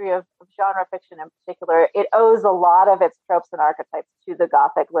history of genre fiction in particular, it owes a lot of its tropes and archetypes to the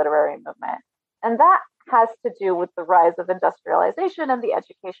Gothic literary movement. And that has to do with the rise of industrialization and the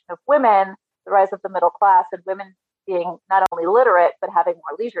education of women, the rise of the middle class, and women being not only literate, but having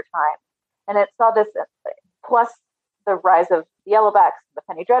more leisure time. And it saw this, plus the rise of the Yellowbacks, the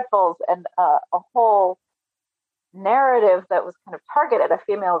Penny Dreadfuls, and a whole narrative that was kind of targeted a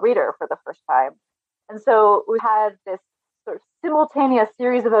female reader for the first time. And so we had this sort of simultaneous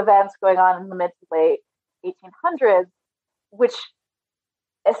series of events going on in the mid to late 1800s, which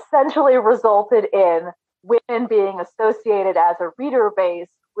essentially resulted in women being associated as a reader base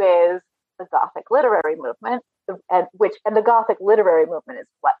with the Gothic literary movement, and the Gothic literary movement is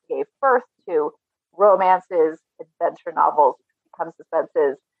what gave birth to romances, adventure novels, become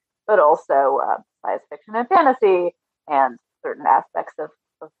suspenses, but also science fiction and fantasy, and certain aspects of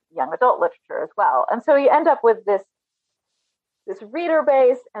young adult literature as well. And so you end up with this reader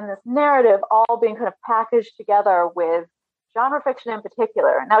base and this narrative all being kind of packaged together with genre fiction in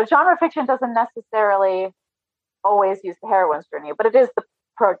particular. Now, genre fiction doesn't necessarily always use the heroine's journey, but it is the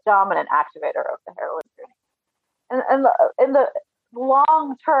predominant activator of the heroine's journey. And in the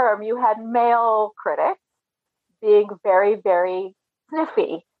long term, you had male critics being very, very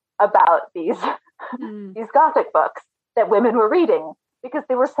sniffy about these Gothic books that women were reading because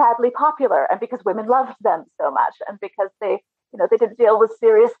they were sadly popular and because women loved them so much and because they didn't deal with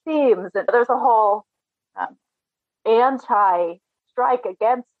serious themes. And there's a whole anti-strike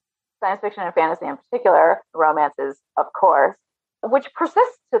against science fiction and fantasy in particular, romances, of course, which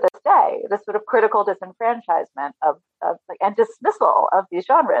persists to this day, this sort of critical disenfranchisement of and dismissal of these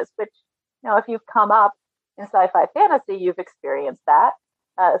genres, which, if you've come up in sci-fi fantasy, you've experienced that,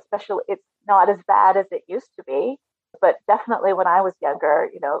 especially it's not as bad as it used to be. But definitely when I was younger,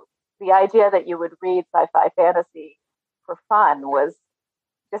 the idea that you would read sci-fi fantasy for fun was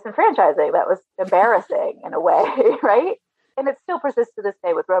disenfranchising. That was embarrassing in a way, right? And it still persists to this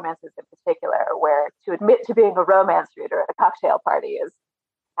day with romances in particular, where to admit to being a romance reader at a cocktail party is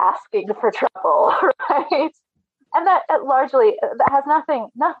asking for trouble, right? And that largely has nothing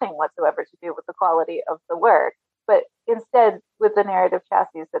whatsoever to do with the quality of the work, but instead with the narrative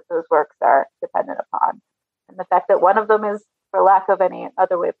chassis that those works are dependent upon. And the fact that one of them is, for lack of any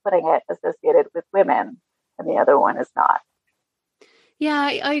other way of putting it, associated with women and the other one is not. Yeah,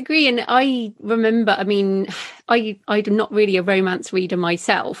 I agree. And I remember, I'm not really a romance reader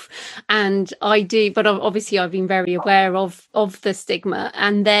myself, and I do, but obviously I've been very aware of the stigma.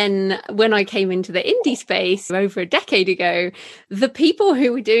 And then when I came into the indie space over a decade ago, the people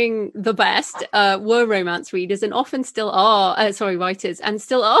who were doing the best were romance readers and often still are, writers, and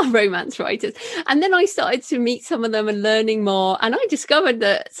still are romance writers. And then I started to meet some of them and learning more. And I discovered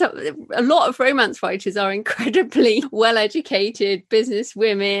that a lot of romance writers are incredibly well-educated business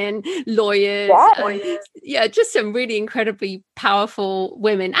women, lawyers, just some really incredibly powerful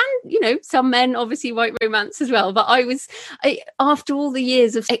women, and some men obviously write romance as well. But after all the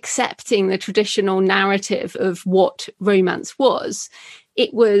years of accepting the traditional narrative of what romance was,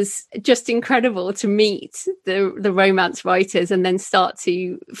 it was just incredible to meet the romance writers and then start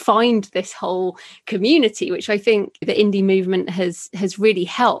to find this whole community, which I think the indie movement has really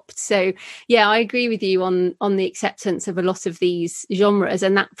helped. So yeah, I agree with you on the acceptance of a lot of these genres,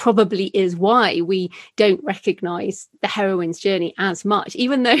 and that probably is why we don't recognize the heroine's journey as much,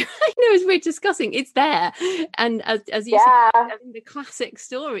 even though I know, as we're discussing, it's there, and as you said, the classic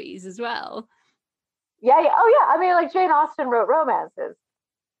stories as well. Yeah. Oh, yeah. I mean, like Jane Austen wrote romances.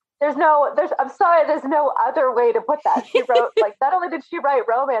 There's no other way to put that. She wrote, not only did she write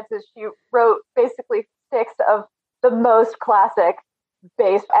romances, she wrote basically 6 of the most classic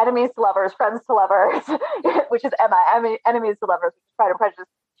base enemies to lovers, friends to lovers, which is Emma, enemies to lovers, Pride and Prejudice.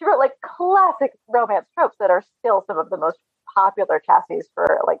 She wrote classic romance tropes that are still some of the most popular chassis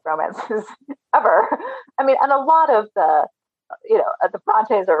for romances ever. I mean, and a lot of the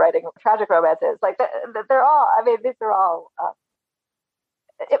Brontes are writing tragic romances. They're all. I mean, these are all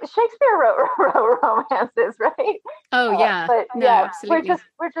Shakespeare wrote romances, right? Oh yeah, but no, yeah, absolutely.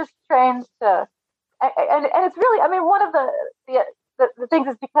 we're just trained to, and it's really, I mean, one of the things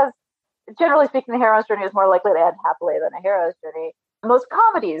is because generally speaking, the hero's journey is more likely to end happily than a hero's journey. Most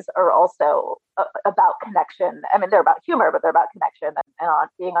comedies are also about connection. I mean, they're about humor, but they're about connection and on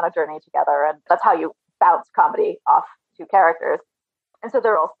being on a journey together, and that's how you bounce comedy off two characters. And so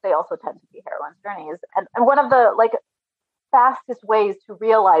they also tend to be heroines' journeys. And one of the like fastest ways to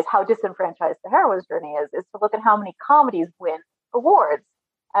realize how disenfranchised the heroine's journey is to look at how many comedies win awards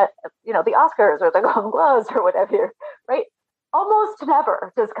at the Oscars or the Golden Globes or whatever, right? Almost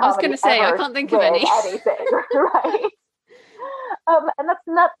never does I was going comedy to say, I ever can't think of win any. anything, right? And that's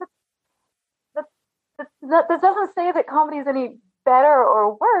not that doesn't say that comedy is any better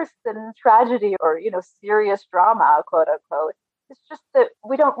or worse than tragedy or serious drama, quote unquote. It's just that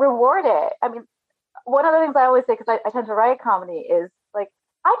we don't reward it. I mean, one of the things I always say, because I tend to write comedy, is like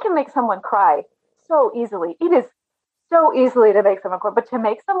I can make someone cry so easily. It is so easily to make someone cry, but to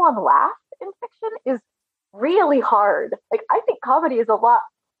make someone laugh in fiction is really hard. Like I think comedy is a lot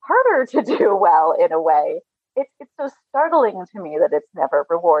harder to do well in a way. It's so startling to me that it's never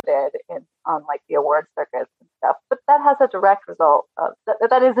rewarded on like the award circuits and stuff. But that has a direct result of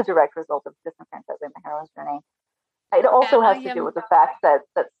that is a direct result of disenfranchising the hero's journey. It also has to do with the fact that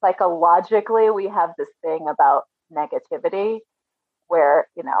psychologically we have this thing about negativity where,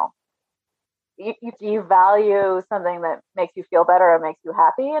 you devalue something that makes you feel better and makes you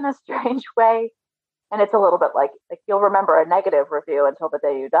happy in a strange way. And it's a little bit like you'll remember a negative review until the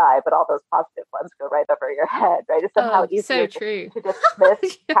day you die, but all those positive ones go right over your head, right? It's somehow easier to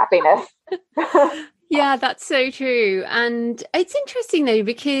dismiss happiness. Yeah, that's so true. And it's interesting though,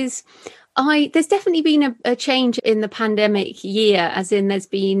 because there's definitely been a change in the pandemic year, as in there's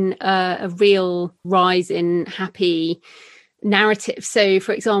been a real rise in happy narrative. So,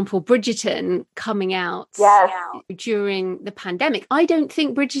 for example, Bridgerton coming out during the pandemic. I don't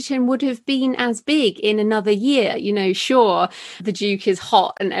think Bridgerton would have been as big in another year. Sure, the Duke is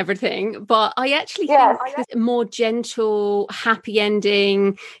hot and everything, but I actually think this more gentle, happy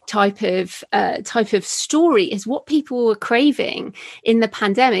ending type of story is what people were craving in the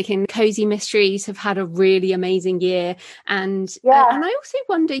pandemic. And cozy mysteries have had a really amazing year. And I also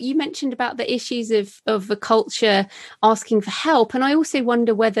wonder, you mentioned about the issues of the culture asking for help, and I also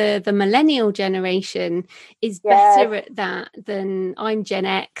wonder whether the millennial generation is better at that than I'm Gen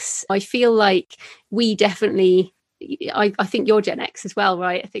X. I feel like we definitely I think you're Gen X as well,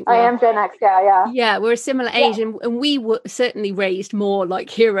 right? I am Gen X, yeah, we're a similar age, and we were certainly raised more like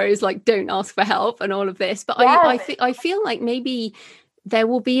heroes, like don't ask for help and all of this, but I feel like maybe there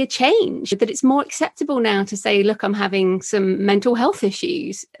will be a change, that it's more acceptable now to say, look, I'm having some mental health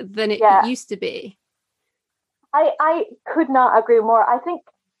issues than it used to be. I could not agree more. I think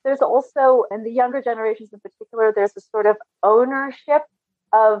there's also, in the younger generations in particular, there's a sort of ownership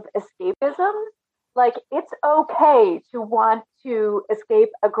of escapism. Like, it's okay to want to escape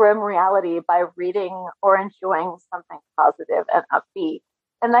a grim reality by reading or enjoying something positive and upbeat.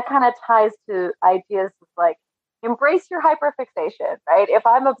 And that kind of ties to ideas of like, embrace your hyperfixation, right? If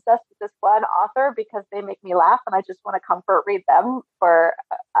I'm obsessed with this one author because they make me laugh and I just want to comfort read them for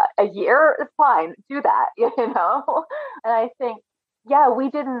a year, it's fine, do that, And I think, we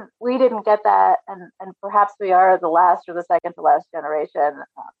didn't get that, and perhaps we are the last or the second to last generation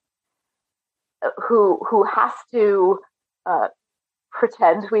who has to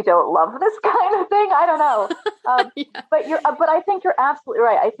pretend we don't love this kind of thing. I don't know, but I think you're absolutely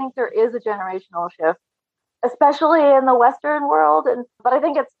right. I think there is a generational shift, especially in the Western world, but I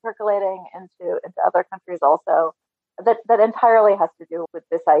think it's percolating into other countries also. That entirely has to do with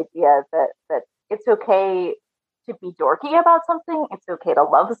this idea that it's okay to be dorky about something. It's okay to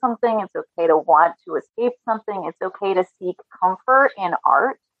love something. It's okay to want to escape something. It's okay to seek comfort in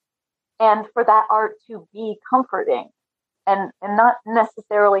art, and for that art to be comforting, and not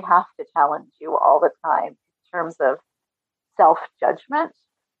necessarily have to challenge you all the time in terms of self-judgment.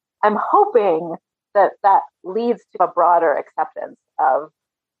 I'm hoping that leads to a broader acceptance of,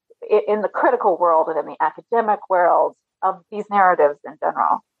 in the critical world and in the academic world, of these narratives in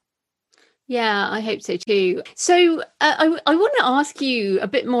general. Yeah, I hope so too. So I want to ask you a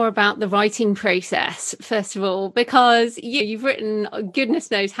bit more about the writing process, first of all, because you've written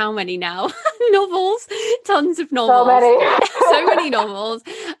goodness knows how many now novels, tons of novels, so many so many novels.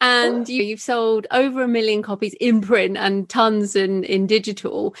 And you've sold over 1 million copies in print and tons in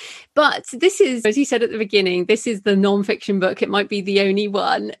digital. But this is, as you said at the beginning, this is the non-fiction book. It might be the only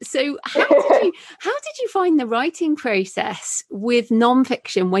one. So how did you find the writing process with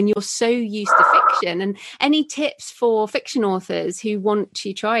non-fiction when you're so used to fiction? And any tips for fiction authors who want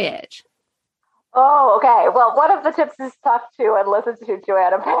to try it? Oh, okay. Well, one of the tips is talk to and listen to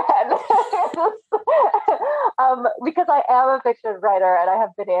Joanna Penn. Because I am a fiction writer and I have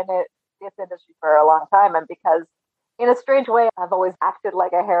been in this industry for a long time. And because in a strange way, I've always acted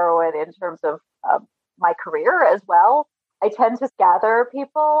like a heroine in terms of my career as well. I tend to gather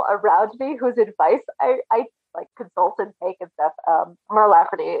people around me whose advice I like consult and take and stuff. Merle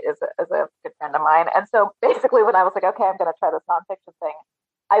Lafferty is a good friend of mine. And so basically when I was like, okay, I'm going to try this nonfiction thing,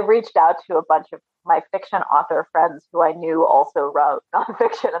 I reached out to a bunch of my fiction author friends who I knew also wrote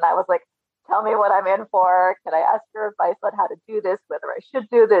nonfiction. And I was like, tell me what I'm in for. Can I ask your advice on how to do this, whether I should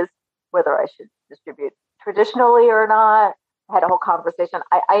do this, whether I should distribute traditionally or not? I had a whole conversation.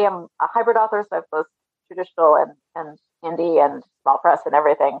 I am a hybrid author, so I have both traditional and indie and small press and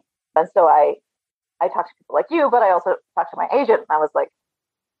everything. And so I talked to people like you, but I also talked to my agent, and I was like,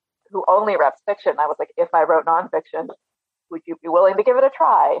 who only reps fiction. I was like, if I wrote nonfiction, would you be willing to give it a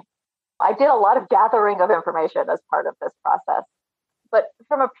try? I did a lot of gathering of information as part of this process. But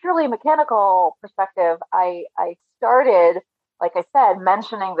from a purely mechanical perspective, I started, like I said,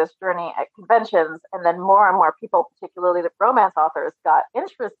 mentioning this journey at conventions, and then more and more people, particularly the romance authors, got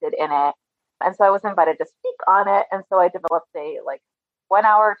interested in it. And so I was invited to speak on it. And so I developed a 1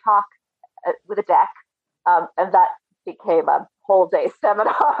 hour talk with a deck. And that became a whole day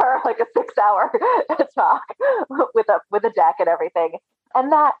seminar, like a 6 hour talk with a deck and everything.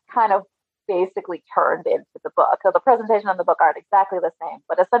 And that kind of basically turned into the book. So the presentation and the book aren't exactly the same,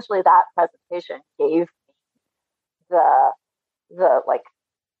 but essentially that presentation gave me the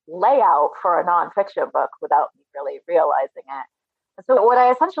layout for a nonfiction book without me really realizing it. And so what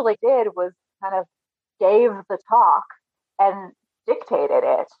I essentially did was kind of gave the talk and dictated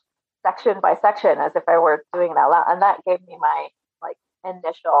it section by section as if I were doing it out loud. And that gave me my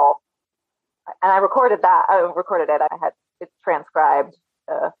initial, and I recorded it. I had it transcribed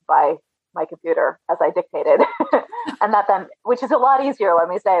by my computer as I dictated. And that then, which is a lot easier, let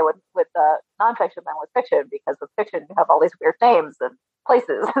me say, with nonfiction than with fiction, because with fiction, you have all these weird names and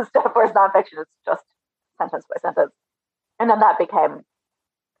places and stuff, whereas nonfiction, it's just sentence by sentence. And then that became,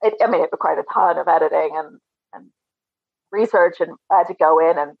 it required a ton of editing and research, and I had to go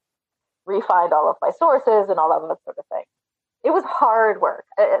in and refind all of my sources and all of that sort of thing. It was hard work.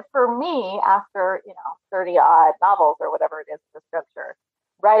 For me, after 30 odd novels or whatever it is, the structure,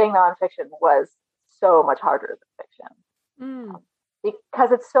 writing nonfiction was so much harder than fiction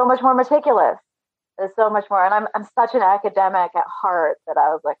because it's so much more meticulous. There's so much more, and I'm such an academic at heart that I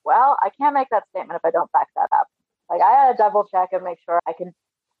was like, well, I can't make that statement if I don't back that up. Like I had to double check and make sure I can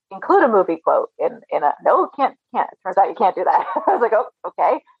include a movie quote in a no, can't. It turns out you can't do that. I was like, oh,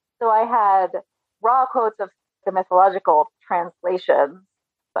 okay. So I had raw quotes of the mythological translations,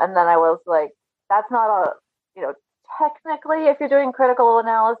 and then I was like, that's not technically, if you're doing critical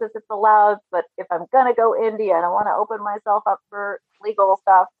analysis, it's allowed, but if I'm gonna go indie, I don't want to open myself up for legal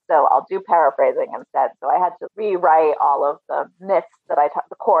stuff, so I'll do paraphrasing instead. So I had to rewrite all of the myths that I taught.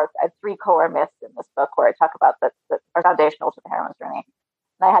 I had 3 core myths in this book where I talk about that are foundational to the heroine's journey,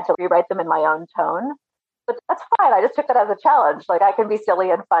 and I had to rewrite them in my own tone. But that's fine. I just took that as a challenge. Like I can be silly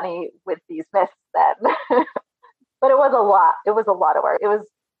and funny with these myths then. But it was a lot. It was a lot of work. It was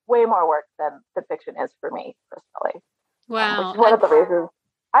way more work than fiction is for me personally. Wow. Which is one of the reasons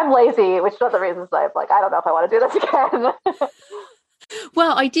I'm lazy, which is one of the reasons I'm like, I don't know if I want to do this again.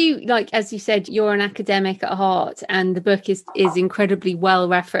 Well, I do, as you said, you're an academic at heart, and the book is incredibly well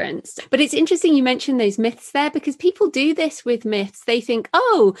referenced. But it's interesting you mentioned those myths there, because people do this with myths. They think,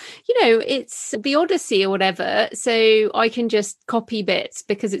 oh, it's the Odyssey or whatever, so I can just copy bits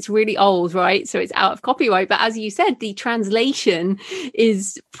because it's really old, right? So it's out of copyright. But as you said, the translation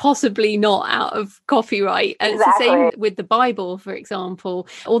is possibly not out of copyright. And Exactly. It's the same with the Bible, for example.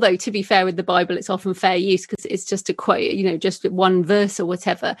 Although, to be fair, with the Bible, it's often fair use because it's just a quote, just one verse or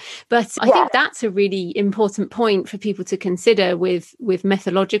whatever. But I think that's a really important point for people to consider with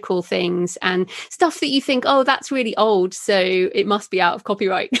methodological things and stuff that you think, oh, that's really old, so it must be out of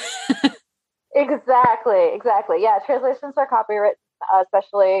copyright. Exactly. Yeah, translations are copyright,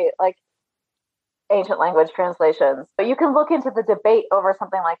 especially like ancient language translations. But you can look into the debate over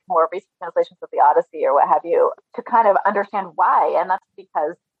something like more recent translations of the Odyssey or what have you to kind of understand why. And that's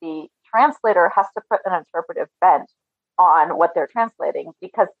because the translator has to put an interpretive bent on what they're translating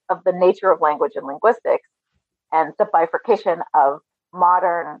because of the nature of language and linguistics and the bifurcation of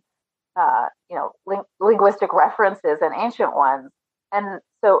modern, linguistic references and ancient ones. And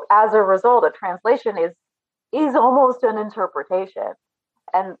so as a result, a translation is almost an interpretation.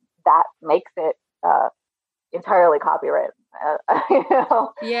 And that makes it entirely copyrighted.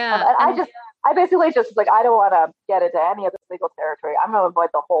 Yeah. And I basically just like, I don't want to get into any of this legal territory. I'm going to avoid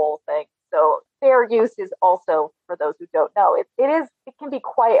the whole thing. So fair use is also, for those who don't know, it can be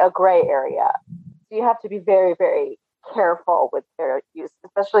quite a gray area. So you have to be very, very careful with fair use,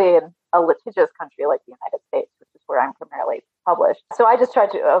 especially in a litigious country like the United States, which is where I'm primarily published. So I just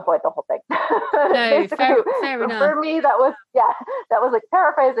tried to avoid the whole thing. No, fair enough. For me, that was like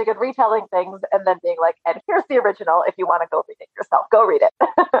paraphrasing and retelling things and then being like, and here's the original. If you want to go read it yourself, go read it.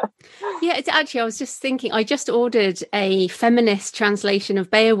 Yeah, it's actually, I was just thinking, I just ordered a feminist translation of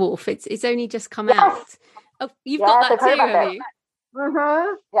Beowulf. It's only just come out. Oh, you've got that too, have you?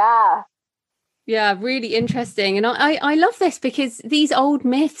 Mm-hmm. Yeah. Yeah, really interesting. And I love this because these old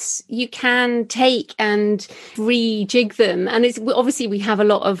myths, you can take and rejig them. And it's obviously we have a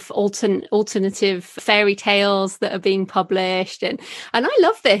lot of alternative fairy tales that are being published. And I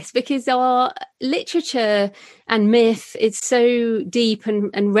love this because our literature and myth is so deep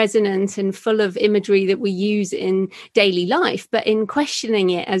and resonant and full of imagery that we use in daily life. But in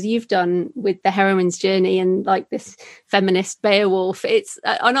questioning it, as you've done with the heroine's journey and like this feminist Beowulf,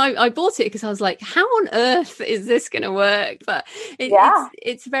 and I bought it because I was like, how on earth is this going to work? But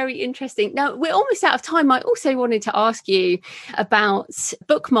it's very interesting. Now, we're almost out of time. I also wanted to ask you about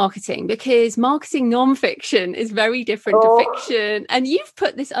book marketing, because marketing nonfiction is very different to fiction. And you've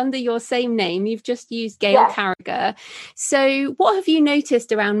put this under your same name. You've just used Gail Carriger. So what have you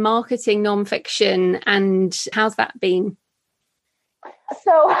noticed around marketing nonfiction, and how's that been?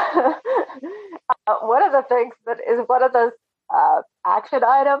 So one of the things that is one of those action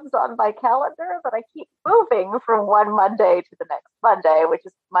items on my calendar that I keep moving from one Monday to the next Monday, which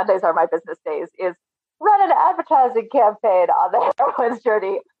is Mondays are my business days, is run an advertising campaign on the heroine's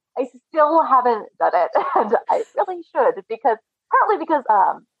journey. I still haven't done it, and I really should, partly because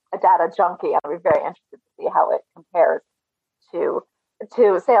a data junkie, I'm very interested to see how it compares to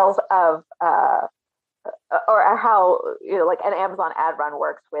sales of or how like an Amazon ad run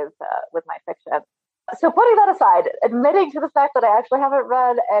works with my fiction. So putting that aside, admitting to the fact that I actually haven't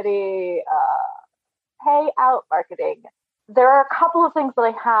run any payout marketing, there are a couple of things that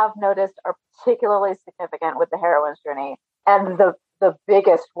I have noticed are particularly significant with the heroine's journey, and the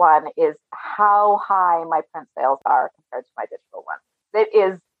biggest one is how high my print sales are compared to my digital ones. It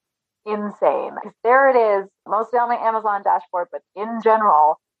is insane. There it is, mostly on my Amazon dashboard, but in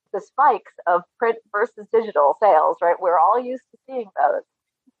general, the spikes of print versus digital sales, right? We're all used to seeing those.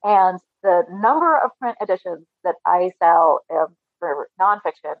 And the number of print editions that I sell for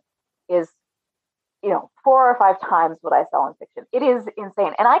nonfiction is, 4 or 5 times what I sell in fiction. It is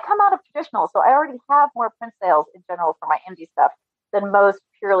insane. And I come out of traditional, so I already have more print sales in general for my indie stuff than most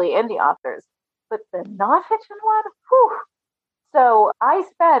purely indie authors. But the nonfiction one, whew. So I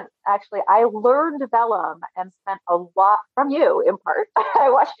learned vellum and spent a lot from you in part. I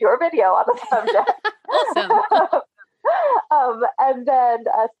watched your video on the subject. Awesome. And then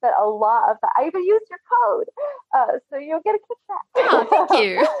spent a lot of time. I even used your code. So you'll get a kickback. Oh, thank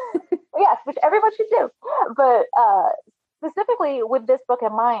you. Yes, which everyone should do. But specifically with this book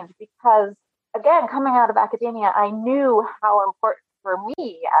in mind, because again, coming out of academia, I knew how important for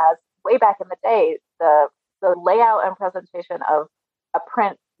me as way back in the day, the layout and presentation of a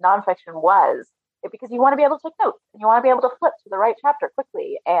print nonfiction was, because you want to be able to take notes and you want to be able to flip to the right chapter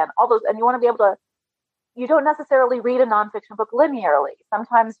quickly and all those, and you want to be able to, you don't necessarily read a nonfiction book linearly.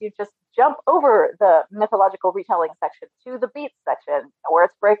 Sometimes you just jump over the mythological retelling section to the beats section where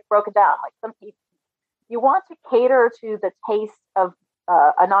it's broken down. Like you want to cater to the taste of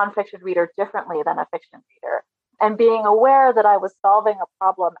a nonfiction reader differently than a fiction reader. And being aware that I was solving a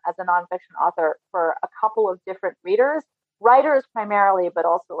problem as a nonfiction author for a couple of different readers, writers primarily, but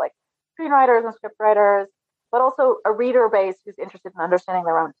also like screenwriters and script writers, but also a reader base who's interested in understanding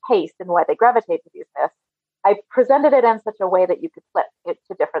their own taste and why they gravitate to these myths. I presented it in such a way that you could flip it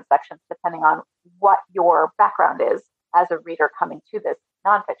to different sections depending on what your background is as a reader coming to this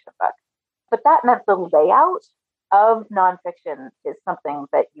nonfiction book. But that meant the layout of nonfiction is something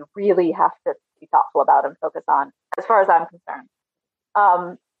that you really have to be thoughtful about and focus on, as far as I'm concerned.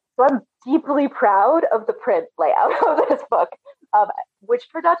 So I'm deeply proud of the print layout of this book,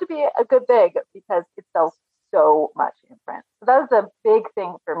 which turned out to be a good thing because it sells so much in print. So that was the big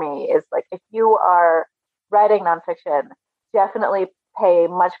thing for me, is like, if you are writing nonfiction, definitely pay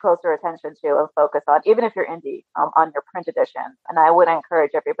much closer attention to and focus on, even if you're indie, on your print edition. And I would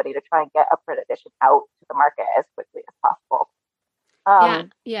encourage everybody to try and get a print edition out to the market as quickly as possible.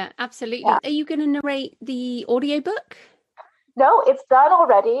 Yeah, absolutely. Yeah. Are you going to narrate the audiobook? No, it's done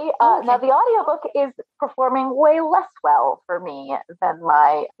already. Oh, Now, okay. the audiobook is performing way less well for me than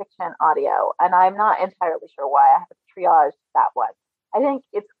my fiction audio, and I'm not entirely sure why. I have to triage that one. I think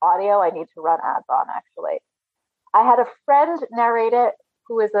it's audio I need to run ads on, actually. I had a friend narrate it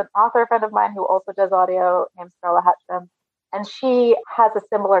who is an author friend of mine who also does audio, named Starla Hatcham, and she has a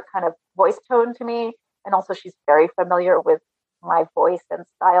similar kind of voice tone to me, and also she's very familiar with my voice and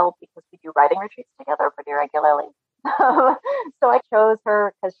style because we do writing retreats together pretty regularly. So I chose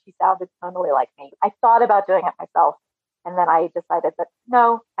her because she sounded totally like me. I thought about doing it myself, and then I decided that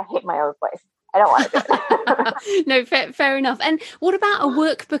no, I hate my own voice. I don't want to do it. No, fair enough. And what about a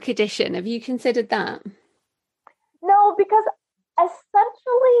workbook edition? Have you considered that? No, because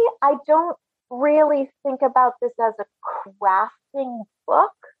essentially I don't really think about this as a crafting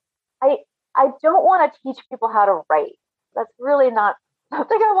book. I I don't want to teach people how to write. That's really not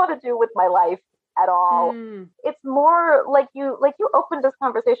something I want to do with my life at all. It's more like you opened this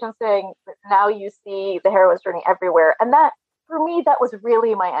conversation saying that now you see the heroine's journey everywhere. And that for me, that was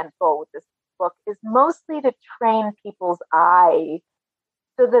really my end goal with this book is mostly to train people's eye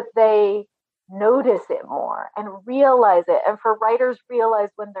so that they notice it more and realize it. And for writers realize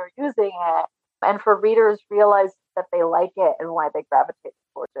when they're using it and for readers realize that they like it and why they gravitate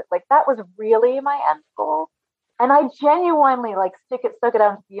towards it. Like that was really my end goal. And I genuinely like stuck it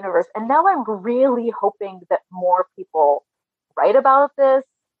out into the universe. And now I'm really hoping that more people write about this,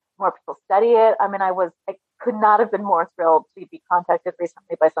 more people study it. I mean, I could not have been more thrilled to be contacted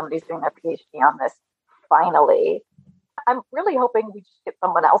recently by somebody who's doing their PhD on this. Finally, I'm really hoping we just get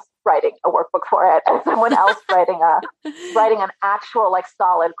someone else writing a workbook for it and someone else writing an actual like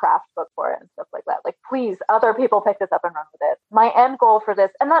solid craft book for it and stuff like that. Like, please, other people pick this up and run with it. My end goal for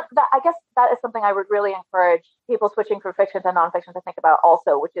this, and that I guess that is something I would really encourage people switching from fiction to nonfiction to think about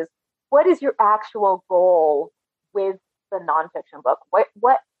also, which is what is your actual goal with the nonfiction book?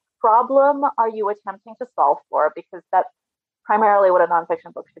 What problem are you attempting to solve for? Because that's primarily what a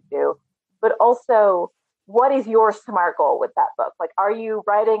nonfiction book should do. But also, what is your SMART goal with that book? Like, are you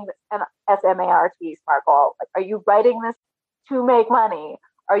writing an SMART SMART goal? Like, are you writing this to make money?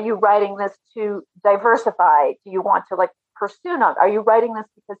 Are you writing this to diversify? Do you want to like pursue non? Are you writing this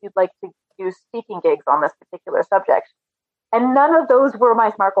because you'd like to do speaking gigs on this particular subject? And none of those were my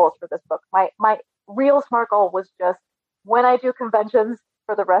SMART goals for this book. My real SMART goal was just when I do conventions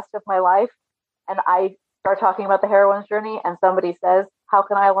for the rest of my life and I start talking about the heroine's journey and somebody says, how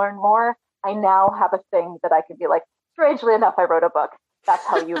can I learn more? I now have a thing that I can be like, strangely enough, I wrote a book. That's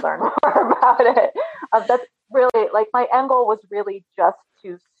how you learn more about it. That's really like my end goal was really just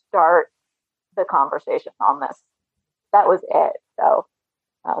to start the conversation on this. That was it. So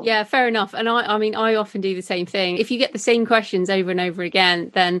yeah, fair enough. And I mean, I often do the same thing. If you get the same questions over and over again,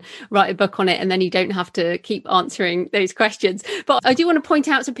 then write a book on it and then you don't have to keep answering those questions. But I do want to point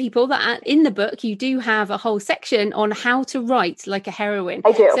out to people that in the book, you do have a whole section on how to write like a heroine.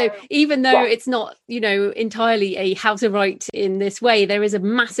 I do. So even though it's not, entirely a how to write in this way, there is a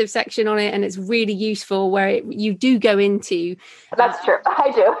massive section on it and it's really useful where you do go into. That's true. I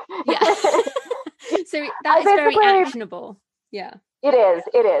do. Yeah. So that is very actionable. Yeah. It is.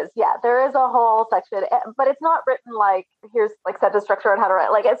 Yeah, there is a whole section, but it's not written like here's like sentence structure and how to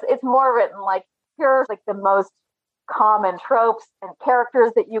write. Like it's more written like here's like the most common tropes and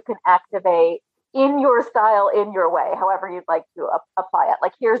characters that you can activate in your style, in your way, however you'd like to apply it.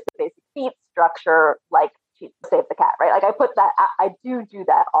 Like here's the basic beat structure, like Save the Cat, right? Like I put that, I do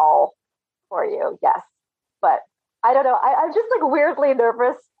that all for you, yes. But I don't know, I'm just like weirdly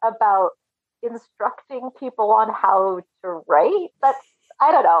nervous about instructing people on how to write.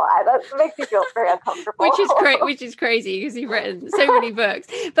 I don't know. That makes me feel very uncomfortable. Which is crazy because you've written so many books.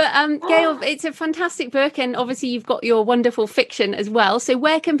 But Gail, it's a fantastic book, and obviously you've got your wonderful fiction as well. So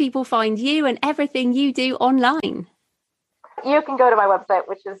where can people find you and everything you do online? You can go to my website,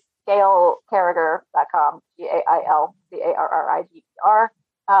 which is gailcarriger.com, GailCarriger.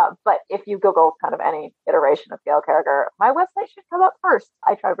 But if you Google kind of any iteration of Gail Carriger, my website should come up first.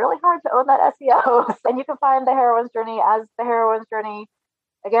 I try really hard to own that SEO. And you can find The Heroine's Journey as The Heroine's Journey.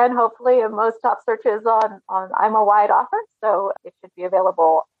 Again, hopefully in most top searches on I'm a wide author, so it should be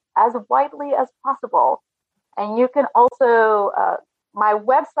available as widely as possible. And you can also, my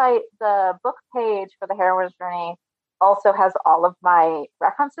website, the book page for The Heroine's Journey also has all of my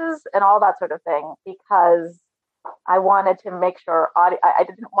references and all that sort of thing, because I wanted to make sure I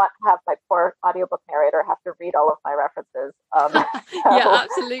didn't want to have my poor audiobook narrator have to read all of my references. Yeah,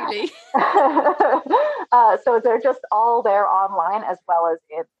 absolutely. So they're just all there online as well as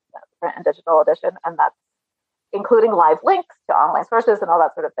in print and digital edition, and that's including live links to online sources and all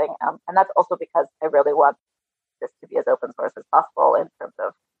that sort of thing. And that's also because I really want this to be as open source as possible in terms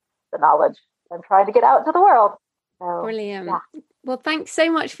of the knowledge I'm trying to get out into the world. So, brilliant. Yeah. Well, thanks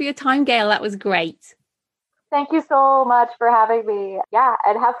so much for your time, Gail. That was great. Thank you so much for having me. Yeah,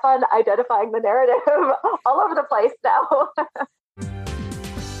 and have fun identifying the narrative all over the place now.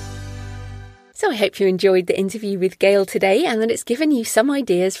 So I hope you enjoyed the interview with Gail today and that it's given you some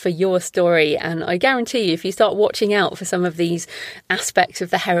ideas for your story. And I guarantee you, if you start watching out for some of these aspects of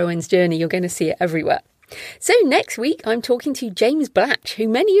the heroine's journey, you're going to see it everywhere. So next week, I'm talking to James Blatch, who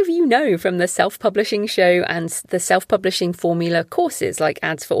many of you know from the Self-Publishing Show and the Self-Publishing Formula courses like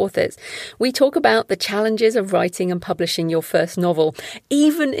Ads for Authors. We talk about the challenges of writing and publishing your first novel,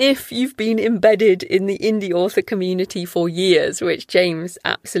 even if you've been embedded in the indie author community for years, which James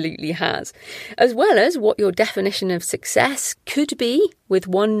absolutely has, as well as what your definition of success could be with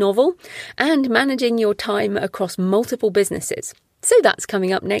one novel and managing your time across multiple businesses. So that's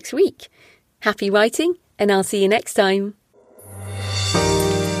coming up next week. Happy writing, and I'll see you next time.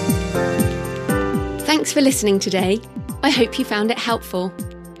 Thanks for listening today. I hope you found it helpful.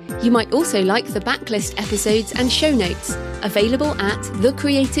 You might also like the backlist episodes and show notes, available at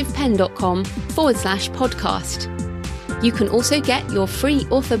thecreativepen.com/podcast. You can also get your free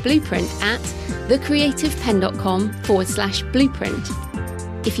author blueprint at thecreativepen.com/blueprint.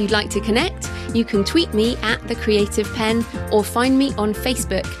 If you'd like to connect, you can tweet me at The Creative Pen or find me on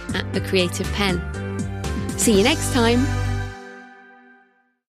Facebook at The Creative Pen. See you next time.